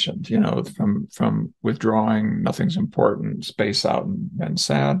I mentioned, from withdrawing, nothing's important, space out, and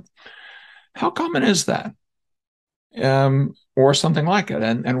sad. How common is that? Or something like it.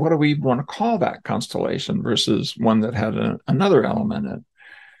 And what do we want to call that constellation versus one that had another element in it?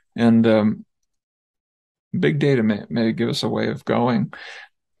 And Big data may give us a way of going.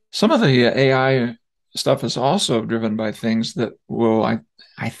 Some of the AI stuff is also driven by things that will, I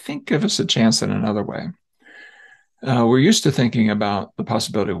think, give us a chance in another way. We're used to thinking about the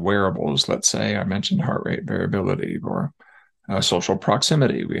possibility of wearables. Let's say I mentioned heart rate variability or social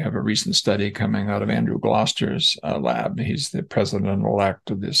proximity. We have a recent study coming out of Andrew Gloucester's lab. He's the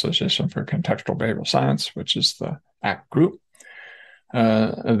president-elect of the Association for Contextual Behavioral Science, which is the ACT group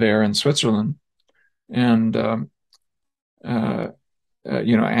there in Switzerland. And Andrew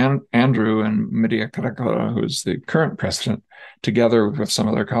and Medea Karakala, who's the current president, together with some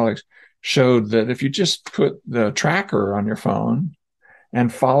of their colleagues, showed that if you just put the tracker on your phone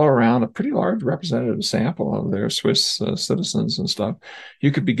and follow around a pretty large representative sample of their Swiss citizens and stuff,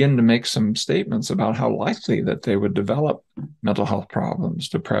 you could begin to make some statements about how likely that they would develop mental health problems,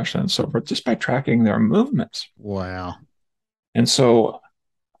 depression, and so forth, just by tracking their movements. Wow. And so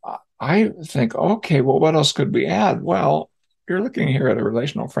I think, okay, well, what else could we add? Well, you're looking here at a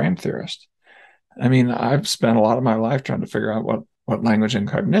relational frame theorist. I mean, I've spent a lot of my life trying to figure out what language and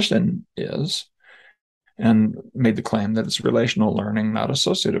cognition is, and made the claim that it's relational learning, not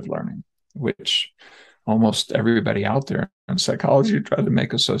associative learning, which almost everybody out there in psychology tried to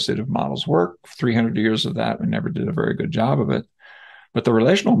make associative models work. 300 years of that, we never did a very good job of it. But the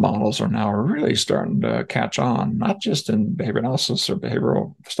relational models are now really starting to catch on, not just in behavior analysis or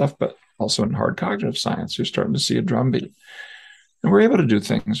behavioral stuff, but also in hard cognitive science. You're starting to see a drumbeat. And we're able to do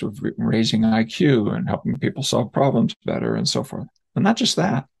things with raising IQ and helping people solve problems better and so forth. And not just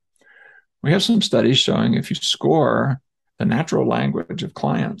that. We have some studies showing if you score the natural language of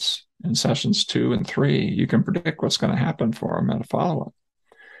clients in sessions 2 and 3, you can predict what's going to happen for them at a follow-up.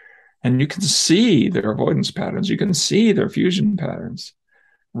 And you can see their avoidance patterns. You can see their fusion patterns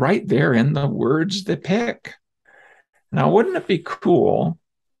right there in the words they pick. Now, wouldn't it be cool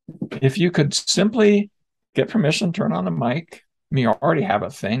if you could simply get permission, turn on the mic? I mean, you already have a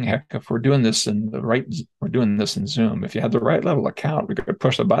thing. Heck, if we're doing this in Zoom. If you had the right level account, we could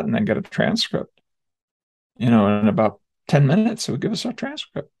push a button and get a transcript. In about 10 minutes, it would give us our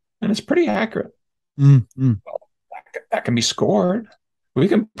transcript. And it's pretty accurate. Mm-hmm. Well, that can be scored. We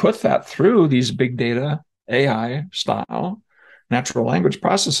can put that through these big data, AI style, natural language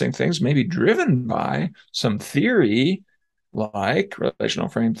processing things, maybe driven by some theory like relational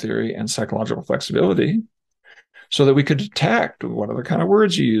frame theory and psychological flexibility, so that we could detect what other kind of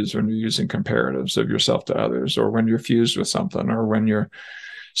words you use when you're using comparatives of yourself to others, or when you're fused with something, or when you're.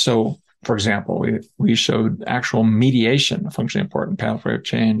 So, for example, we showed actual mediation, a functionally important pathway of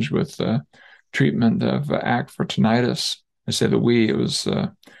change with treatment of ACT for tinnitus. I say it was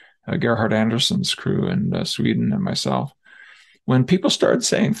Gerhard Andersson's crew in Sweden and myself. When people started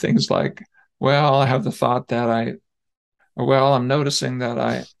saying things like, well, I have the thought that I'm noticing that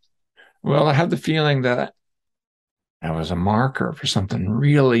I have the feeling that was a marker for something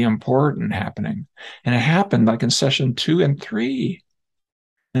really important happening. And it happened like in session 2 and 3.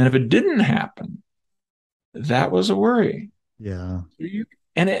 And if it didn't happen, that was a worry. Yeah.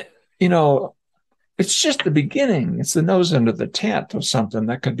 It's just the beginning. It's the nose end of the tent of something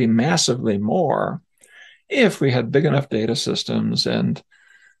that could be massively more if we had big enough data systems and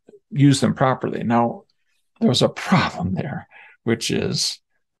use them properly. Now, there's a problem there, which is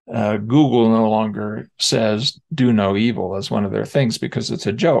Google no longer says do no evil as one of their things because it's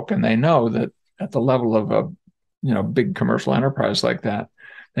a joke. And they know that at the level of a big commercial enterprise like that,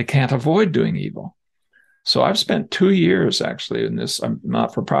 they can't avoid doing evil. So I've spent 2 years actually in this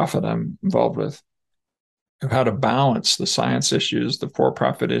not-for-profit I'm involved with, of how to balance the science issues, the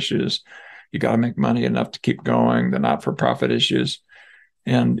for-profit issues. You got to make money enough to keep going, the not-for-profit issues.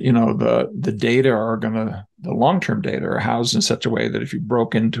 And, the data the long-term data are housed in such a way that if you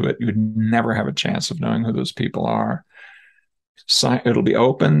broke into it, you would never have a chance of knowing who those people are. It'll be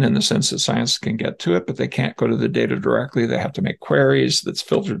open in the sense that science can get to it, but they can't go to the data directly. They have to make queries that's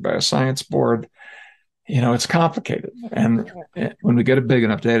filtered by a science board. It's complicated. And when we get a big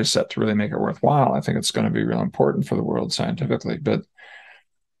enough data set to really make it worthwhile, I think it's going to be real important for the world scientifically. But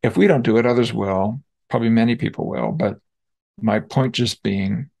if we don't do it, others will. Probably many people will. But my point just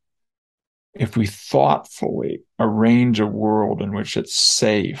being, if we thoughtfully arrange a world in which it's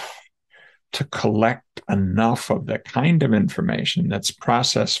safe to collect enough of the kind of information that's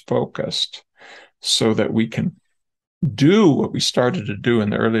process focused so that we can do what we started to do in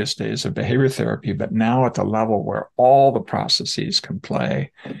the earliest days of behavior therapy, but now at the level where all the processes can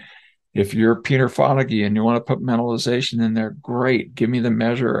play. If you're Peter Fonagy and you want to put mentalization in there, great. Give me the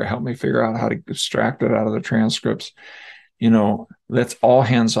measure or help me figure out how to extract it out of the transcripts. That's all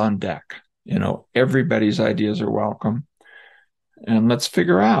hands on deck. Everybody's ideas are welcome. And let's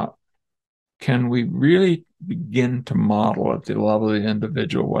figure out, can we really begin to model at the level of the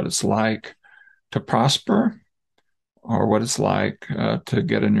individual what it's like to prosper or what it's like to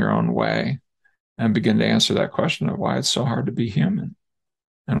get in your own way, and begin to answer that question of why it's so hard to be human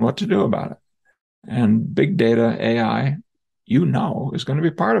and what to do about it. And big data, AI, is going to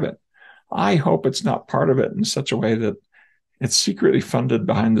be part of it. I hope it's not part of it in such a way that it's secretly funded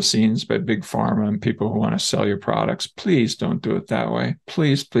behind the scenes by big pharma and people who want to sell your products. Please don't do it that way.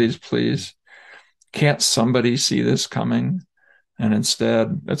 Please, please, please. Can't somebody see this coming? And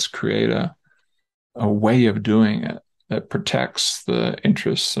instead, let's create a way of doing it that protects the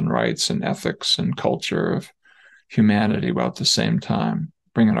interests and rights and ethics and culture of humanity, while at the same time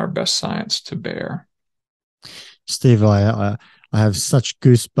bringing our best science to bear. Steve, I have such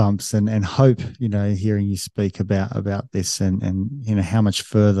goosebumps and hope, hearing you speak about this and how much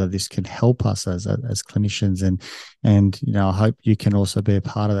further this can help us as clinicians, and I hope you can also be a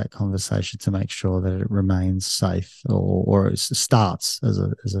part of that conversation to make sure that it remains safe, or it starts as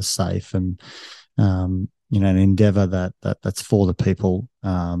a safe and an endeavor that's for the people,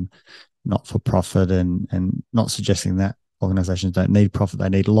 not for profit, and not suggesting that organizations don't need profit. They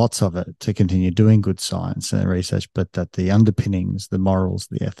need lots of it to continue doing good science and research, but that the underpinnings, the morals,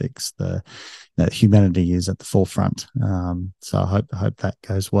 the ethics, that humanity is at the forefront. So I hope that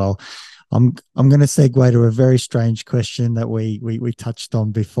goes well. I'm going to segue to a very strange question that we touched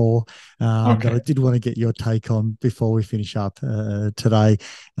on before, that I did want to get your take on before we finish up today,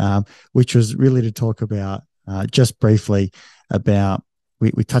 which was really to talk about, just briefly, about,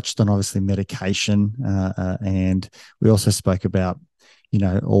 we touched on obviously medication, and we also spoke about,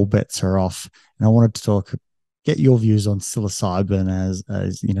 all bets are off. And I wanted to get your views on psilocybin as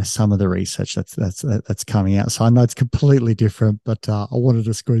some of the research that's coming out. So I know it's completely different, but I wanted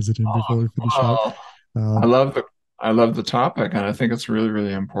to squeeze it in before we finish up. I love the topic, and I think it's really,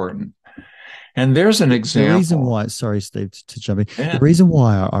 really important. And there's an example. The reason why, sorry, Steve, to jump in. Yeah. The reason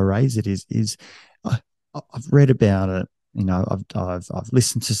why I raise it is I've read about it. I've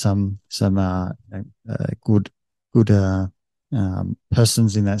listened to some good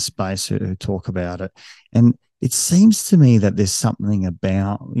persons in that space who talk about it, and it seems to me that there's something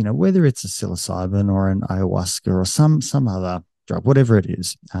about, whether it's a psilocybin or an ayahuasca or some other drug, whatever it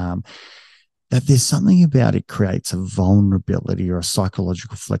is, that there's something about it creates a vulnerability or a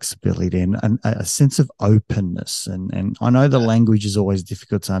psychological flexibility and a sense of openness. And I know the language is always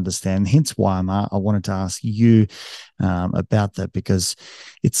difficult to understand, hence why I wanted to ask you about that, because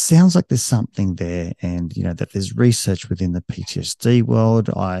it sounds like there's something there, and, that there's research within the PTSD world.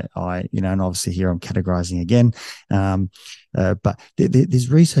 And obviously here I'm categorizing again, but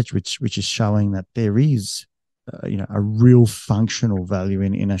there's research which is showing that there is a real functional value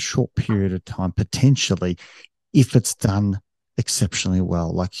in a short period of time, potentially, if it's done exceptionally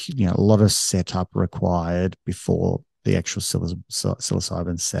well. Like, a lot of setup required before the actual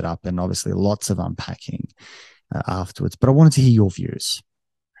psilocybin setup, and obviously lots of unpacking afterwards. But I wanted to hear your views.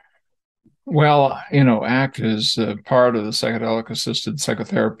 Well, ACT is part of the psychedelic-assisted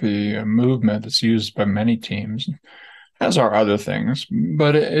psychotherapy movement that's used by many teams, as are other things,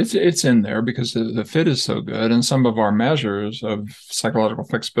 but it's in there because the fit is so good, and some of our measures of psychological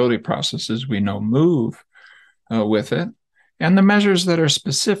flexibility processes we know move with it, and the measures that are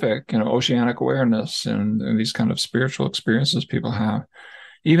specific, oceanic awareness and these kind of spiritual experiences people have,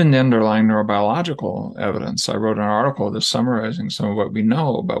 even the underlying neurobiological evidence. I wrote an article that's summarizing some of what we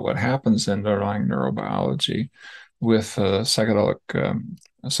know about what happens in underlying neurobiology with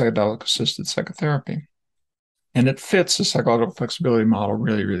psychedelic-assisted psychotherapy. And it fits the psychological flexibility model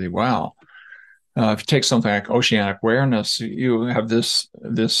really, really well. If you take something like oceanic awareness, you have this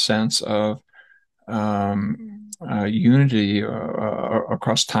sense of unity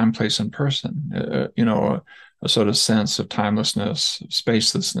across time, place, and person. A sort of sense of timelessness,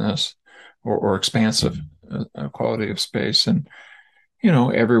 spacelessness, or expansive quality of space, and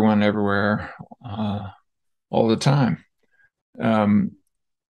everyone, everywhere, all the time.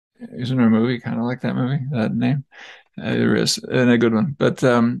 Isn't there a movie kind of like that movie, that name? There is, and a good one. But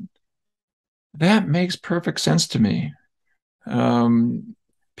that makes perfect sense to me.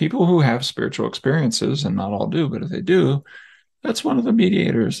 People who have spiritual experiences, and not all do, but if they do, that's one of the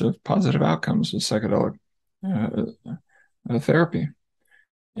mediators of positive outcomes with psychedelic therapy.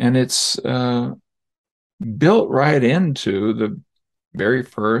 And it's built right into the very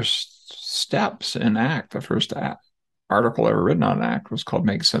first steps in ACT. The first article ever written on ACT was called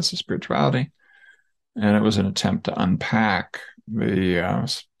Make Sense of Spirituality. And it was an attempt to unpack the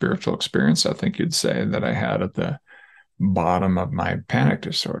spiritual experience, I think you'd say, that I had at the bottom of my panic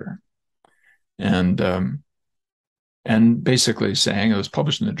disorder. And and basically saying, it was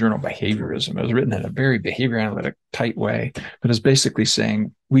published in the journal Behaviorism. It was written in a very behavior analytic, tight way, but it's basically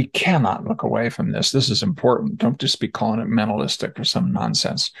saying we cannot look away from this. This is important. Don't just be calling it mentalistic or some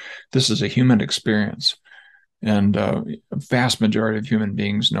nonsense. This is a human experience. And a vast majority of human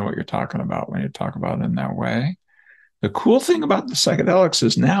beings know what you're talking about when you talk about it in that way. The cool thing about the psychedelics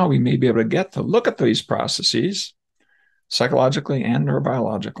is now we may be able to get to look at these processes psychologically and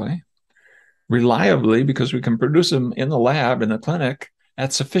neurobiologically reliably, because we can produce them in the lab, in the clinic,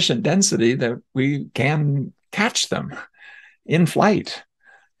 at sufficient density that we can catch them in flight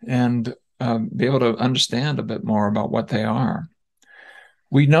and be able to understand a bit more about what they are.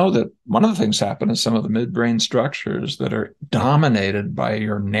 We know that one of the things happen is some of the midbrain structures that are dominated by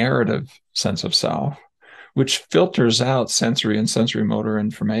your narrative sense of self, which filters out sensory and sensory motor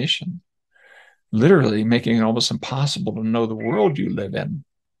information, literally making it almost impossible to know the world you live in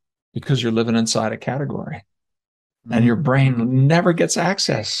because you're living inside a category. And your brain never gets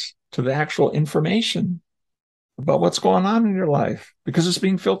access to the actual information about what's going on in your life because it's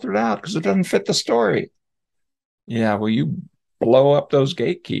being filtered out because it doesn't fit the story. Yeah, well, you blow up those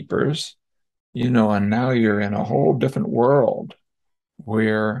gatekeepers, and now you're in a whole different world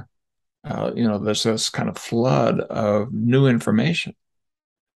where, there's this kind of flood of new information.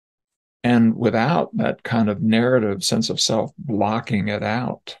 And without that kind of narrative sense of self blocking it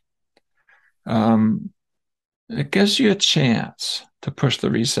out, it gives you a chance to push the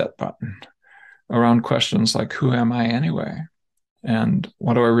reset button around questions like, who am I anyway? And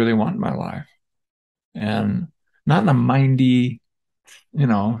what do I really want in my life? And not in a mindy,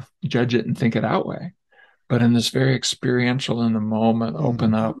 judge it and think it out way, but in this very experiential, in the moment,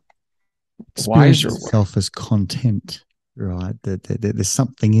 open up, wiser way. Self as content, right? There's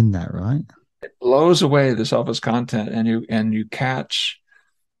something in that, right? It blows away the self as content, and you catch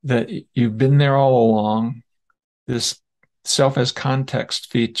that you've been there all along. This self as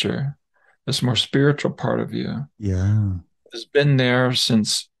context feature, this more spiritual part of you, has been there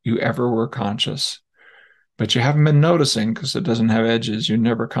since you ever were conscious, but you haven't been noticing because it doesn't have edges. You're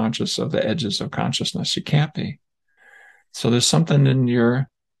never conscious of the edges of consciousness. You can't be. So there's something in your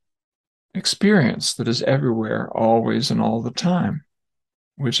experience that is everywhere, always, and all the time,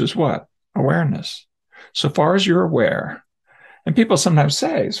 which is what? Awareness. So far as you're aware, and people sometimes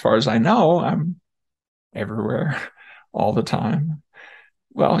say, as far as I know, I'm everywhere all the time.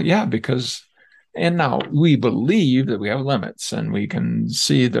 Well, yeah, and now we believe that we have limits and we can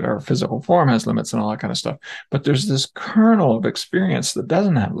see that our physical form has limits and all that kind of stuff. But there's this kernel of experience that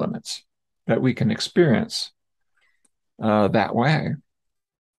doesn't have limits that we can experience that way,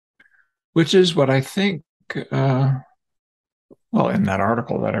 which is what I think, in that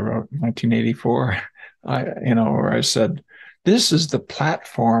article that I wrote in 1984, where I said, this is the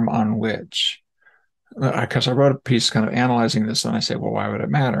platform on which, because I wrote a piece kind of analyzing this, and I say, well, why would it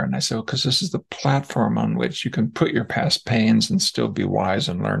matter? And I say, well, because this is the platform on which you can put your past pains and still be wise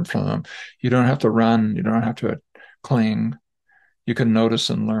and learn from them. You don't have to run. You don't have to cling. You can notice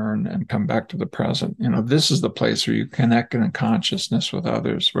and learn and come back to the present. This is the place where you connect in consciousness with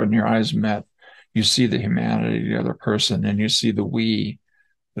others. When your eyes met, you see the humanity of the other person, and you see the we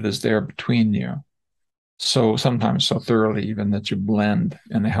that is there between you. So sometimes so thoroughly even that you blend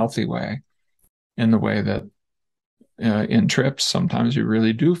in a healthy way, in the way that in trips, sometimes you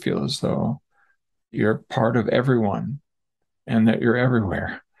really do feel as though you're part of everyone and that you're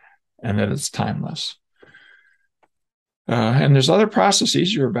everywhere and that it's timeless. And there's other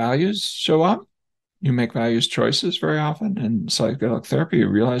processes. Your values show up. You make values choices very often. In psychedelic therapy, you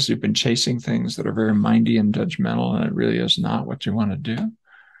realize you've been chasing things that are very mindy and judgmental, and it really is not what you want to do.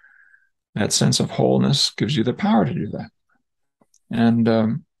 That sense of wholeness gives you the power to do that.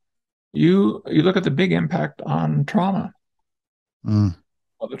 And you look at the big impact on trauma. Well,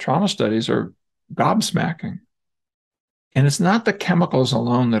 the trauma studies are gobsmacking. And it's not the chemicals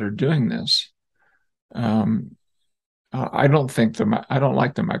alone that are doing this. I don't like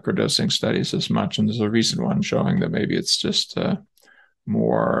the microdosing studies as much. And there's a recent one showing that maybe it's just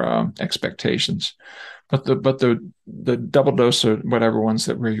more expectations. But the double dose or whatever ones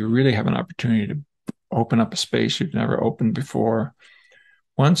where you really have an opportunity to open up a space you've never opened before.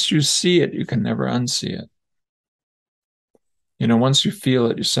 Once you see it, you can never unsee it. Once you feel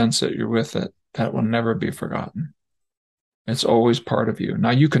it, you sense it, you're with it, that will never be forgotten. It's always part of you. Now,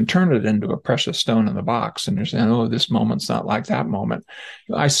 you can turn it into a precious stone in the box, and you're saying, oh, this moment's not like that moment.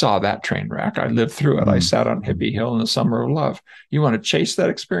 I saw that train wreck. I lived through it. I sat on Hippie Hill in the summer of love. You want to chase that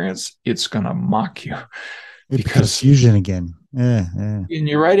experience? It's going to mock you. Because fusion again. Yeah. And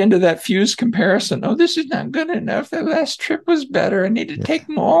you're right into that fused comparison. Oh, this is not good enough. That last trip was better. I need to take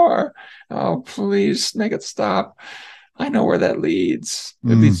more. Oh, please make it stop. I know where that leads.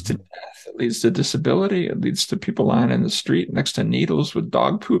 It leads to death. It leads to disability. It leads to people lying in the street next to needles with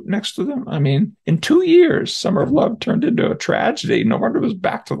dog poop next to them. I mean, in 2 years, Summer of Love turned into a tragedy. No wonder it was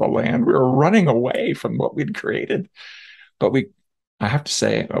back to the land. We were running away from what we'd created. But I have to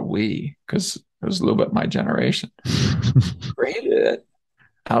say, because it was a little bit my generation, created it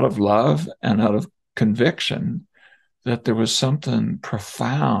out of love and out of conviction that there was something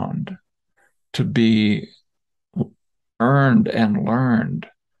profound to be earned and learned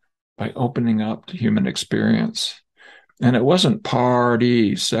by opening up to human experience. And it wasn't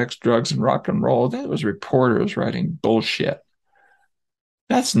party, sex, drugs, and rock and roll. That was reporters writing bullshit.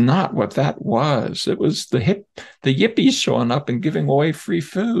 That's not what that was. It was the yippies showing up and giving away free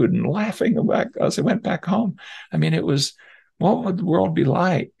food and laughing as they went back home. I mean, it was, what would the world be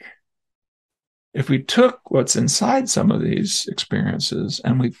like if we took what's inside some of these experiences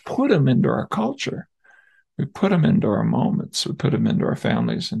and we put them into our culture? We put them into our moments. We put them into our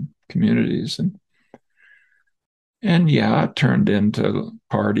families and communities. And yeah, it turned into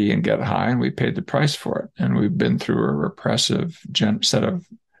party and get high, and we paid the price for it. And we've been through a repressive set of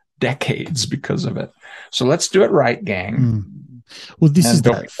decades because of it. So let's do it right, gang. Well, this is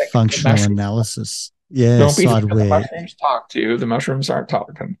that functional analysis. Yeah, don't be the mushrooms talk to you. The mushrooms aren't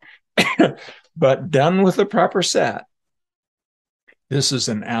talking. But done with the proper set, this is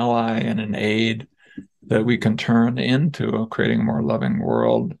an ally and an aid that we can turn into creating a more loving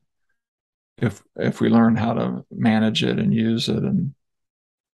world if we learn how to manage it and use it. And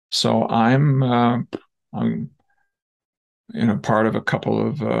so I'm part of a couple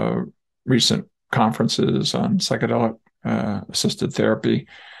of recent conferences on psychedelic assisted therapy,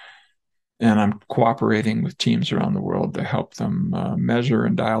 and I'm cooperating with teams around the world to help them measure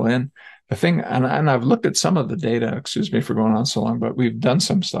and dial in the thing. And I've looked at some of the data, excuse me for going on so long, but we've done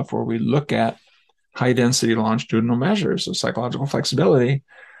some stuff where we look at high density longitudinal measures of psychological flexibility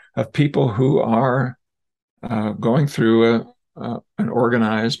of people who are going through an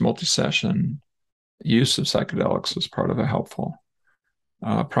organized multi-session use of psychedelics as part of a helpful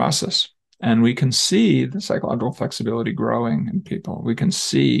process. And we can see the psychological flexibility growing in people. We can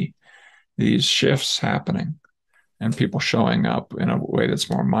see these shifts happening and people showing up in a way that's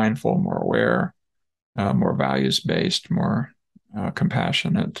more mindful, more aware, more values-based, more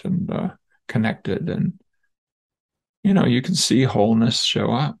compassionate and connected. And, you can see wholeness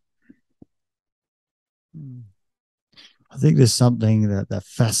show up. I think there's something that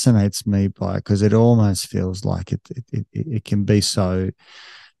fascinates me by, because it almost feels like it can be so,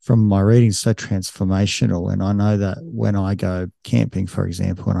 from my reading, so transformational. And I know that when I go camping, for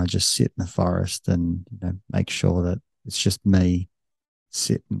example, and I just sit in the forest and make sure that it's just me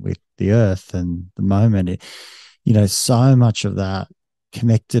sitting with the earth and the moment, so much of that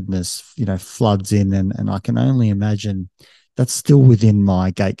connectedness, floods in, and I can only imagine that's still within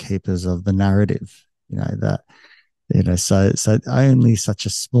my gatekeepers of the narrative, so only such a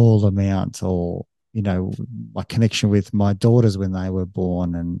small amount, or my connection with my daughters when they were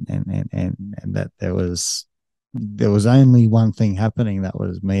born, and that there was only one thing happening, that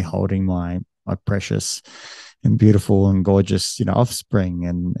was me holding my precious and beautiful and gorgeous offspring,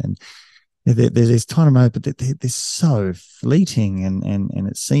 and there's this tiny moment, but they're so fleeting, and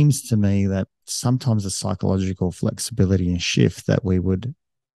it seems to me that sometimes the psychological flexibility and shift that we would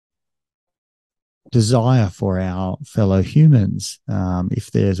desire for our fellow humans,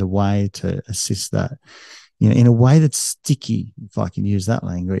 if there's a way to assist that, in a way that's sticky, if I can use that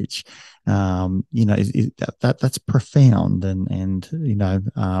language, that's profound. And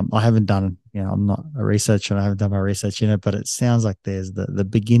I haven't done, I'm not a researcher, and I haven't done my research in it, but it sounds like there's the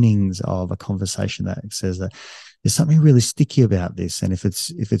beginnings of a conversation that says that there's something really sticky about this, and if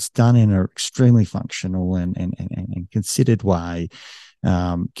it's done in an extremely functional and considered way,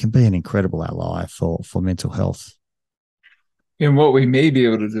 can be an incredible ally for mental health. And what we may be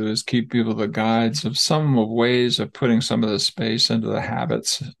able to do is keep people the guides of some of ways of putting some of the space into the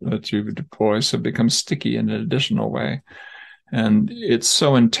habits that you deploy, so it becomes sticky in an additional way. And it's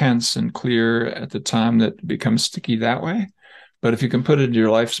so intense and clear at the time that it becomes sticky that way. But if you can put it into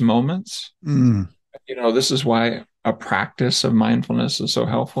your life's moments, this is why a practice of mindfulness is so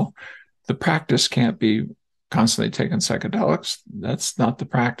helpful. The practice can't be constantly taking psychedelics. That's not the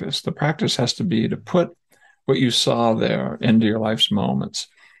practice. The practice has to be to put what you saw there into your life's moments.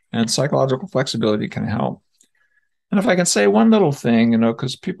 And psychological flexibility can help. And if I can say one little thing,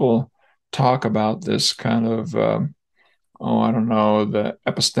 because people talk about this kind of, the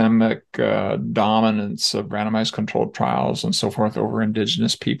epistemic dominance of randomized controlled trials and so forth over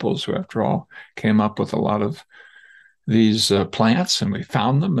indigenous peoples, who, after all, came up with a lot of these plants, and we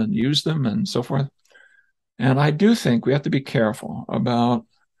found them and used them and so forth. And I do think we have to be careful about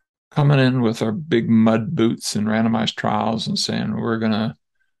coming in with our big mud boots and randomized trials and saying we're going to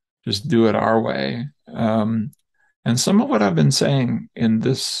just do it our way. And some of what I've been saying in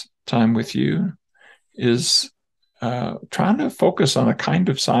this time with you is trying to focus on a kind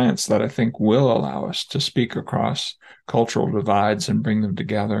of science that I think will allow us to speak across cultural divides and bring them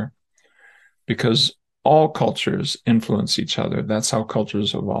together, because all cultures influence each other. That's how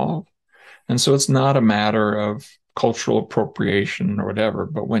cultures evolve. And so it's not a matter of cultural appropriation or whatever,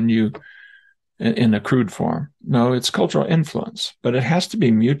 but when you, in a crude form, no, it's cultural influence, but it has to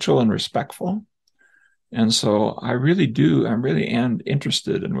be mutual and respectful. And so I really am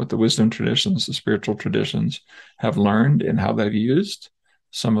interested in what the wisdom traditions, the spiritual traditions have learned and how they've used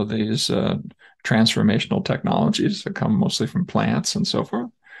some of these transformational technologies that come mostly from plants and so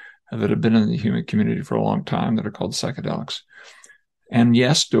forth, that have been in the human community for a long time, that are called psychedelics. And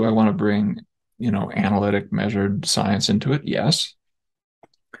yes, do I want to bring, analytic measured science into it? Yes.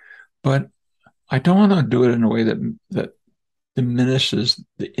 But I don't want to do it in a way that diminishes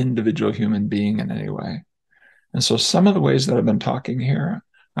the individual human being in any way. And so some of the ways that I've been talking here,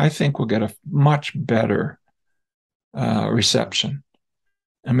 I think will get a much better reception.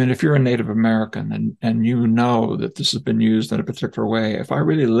 I mean, if you're a Native American and you know that this has been used in a particular way, if I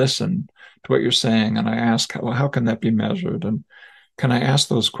really listen to what you're saying and I ask, well, how can that be measured? And can I ask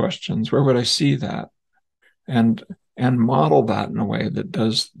those questions? Where would I see that? And model that in a way that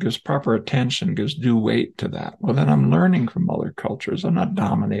gives proper attention, gives due weight to that. Well, then I'm learning from other cultures. I'm not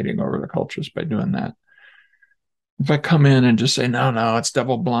dominating over the cultures by doing that. If I come in and just say, no, it's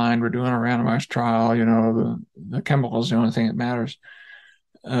double blind, we're doing a randomized trial, the chemical is the only thing that matters.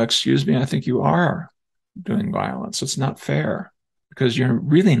 Excuse me, I think you are doing violence. It's not fair because you're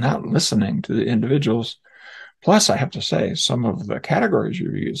really not listening to the individuals. Plus, I have to say, some of the categories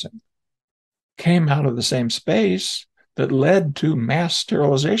you're using came out of the same space that led to mass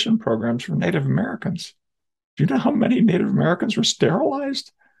sterilization programs for Native Americans. Do you know how many Native Americans were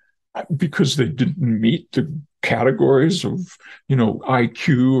sterilized? Because they didn't meet the categories of,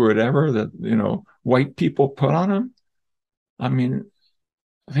 IQ or whatever that, white people put on them. I mean,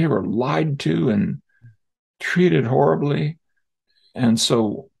 they were lied to and treated horribly. And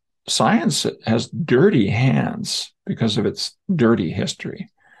so science has dirty hands because of its dirty history,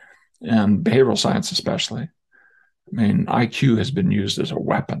 and behavioral science especially. I mean, IQ has been used as a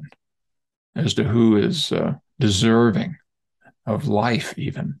weapon as to who is deserving of life,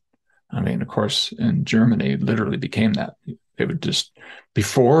 even. I mean, of course, in Germany, it literally became that. They would just,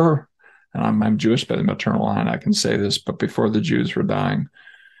 before, and I'm Jewish by the maternal line, I can say this, but before the Jews were dying,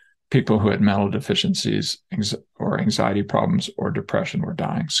 people who had mental deficiencies or anxiety problems or depression were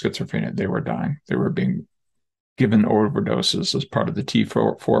dying. Schizophrenia, they were dying. They were being given overdoses as part of the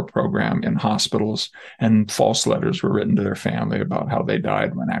T4 program in hospitals, and false letters were written to their family about how they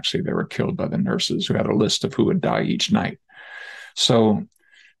died when actually they were killed by the nurses who had a list of who would die each night. So,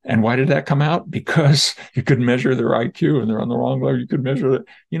 and why did that come out? Because you could measure their IQ and they're on the wrong level. You could measure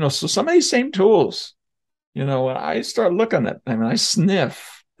that, so some of these same tools, when I start looking at, I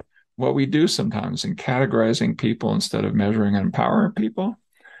sniff what we do sometimes in categorizing people instead of measuring and empowering people.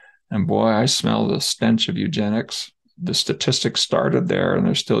 And boy, I smell the stench of eugenics. The statistics started there and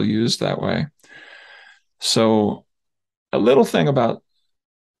they're still used that way. So a little thing about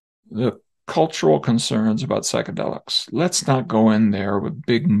the cultural concerns about psychedelics. Let's not go in there with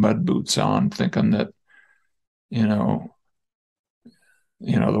big mud boots on thinking that, the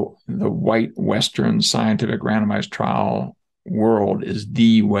white Western scientific randomized trial world is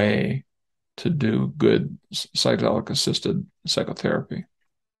the way to do good psychedelic assisted psychotherapy.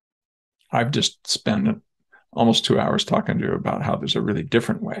 I've just spent almost 2 hours talking to you about how there's a really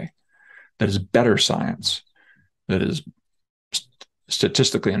different way that is better science, that is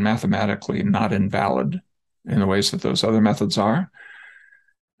statistically and mathematically not invalid in the ways that those other methods are.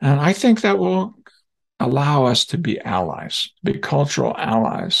 And I think that will allow us to be allies, be cultural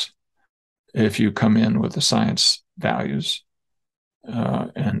allies, if you come in with the science values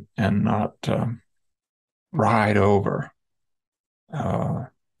and not ride over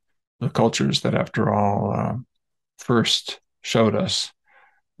the cultures that, after all, first showed us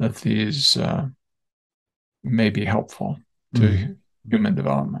that these may be helpful to human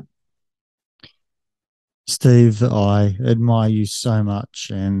development. Steve, I admire you so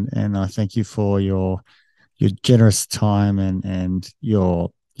much, and I thank you for your generous time and your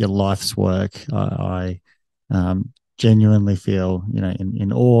life's work. I genuinely feel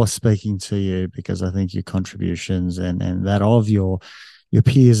in awe speaking to you, because I think your contributions and that of your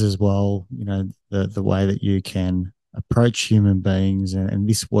peers as well, the way that you can approach human beings and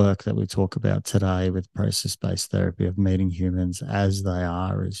this work that we talk about today with process-based therapy of meeting humans as they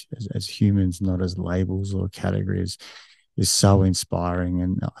are, as humans, not as labels or categories, is so inspiring.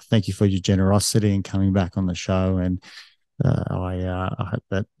 And thank you for your generosity and coming back on the show. And I hope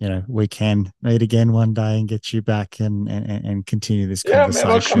that we can meet again one day and get you back and continue this conversation.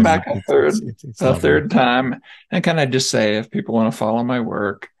 Maybe I'll come back a third time. And can I just say, if people want to follow my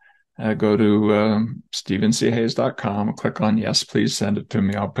work, go to stevenchayes.com, click on yes, please send it to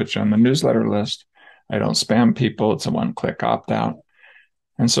me. I'll put you on the newsletter list. I don't spam people. It's a one-click opt-out.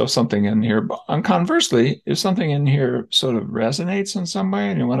 And so something in here, and conversely, if something in here sort of resonates in some way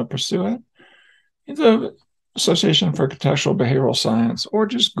and you want to pursue it, the Association for Contextual Behavioral Science, or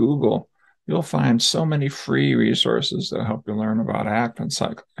just Google, you'll find so many free resources that help you learn about ACT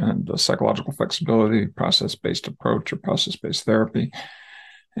and the psychological flexibility, process-based approach, or process-based therapy.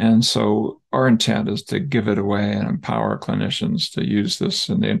 And so our intent is to give it away and empower clinicians to use this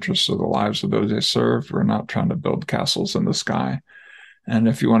in the interests of the lives of those they serve. We're not trying to build castles in the sky. And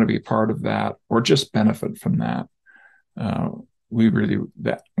if you want to be part of that or just benefit from that, we really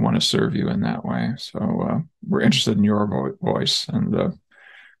want to serve you in that way. So we're interested in your voice, and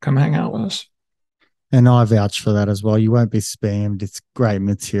come hang out with us. And I vouch for that as well. You won't be spammed. It's great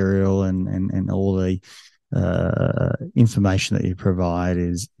material, and all the information that you provide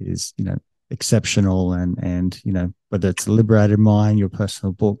is exceptional, and whether it's Liberated Mind, your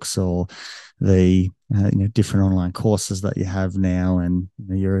personal books, or the different online courses that you have now, and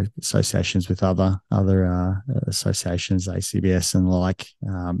your associations with other associations, ACBS and the like,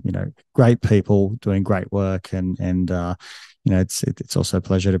 great people doing great work, and it's also a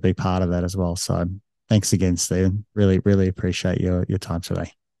pleasure to be part of that as well. So thanks again, Stephen. Really appreciate your time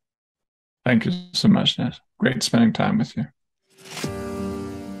today. Thank you so much, Nesh. Great spending time with you.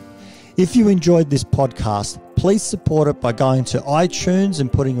 If you enjoyed this podcast, please support it by going to iTunes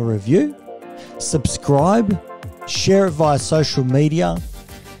and putting a review, subscribe, share it via social media,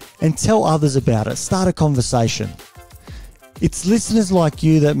 and tell others about it. Start a conversation. It's listeners like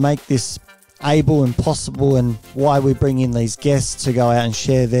you that make this able and possible, and why we bring in these guests to go out and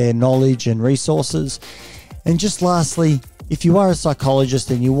share their knowledge and resources. And just lastly, if you are a psychologist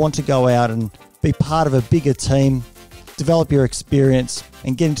and you want to go out and be part of a bigger team, develop your experience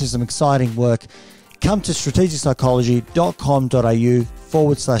and get into some exciting work, come to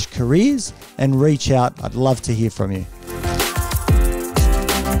strategicpsychology.com.au/careers and reach out. I'd love to hear from you.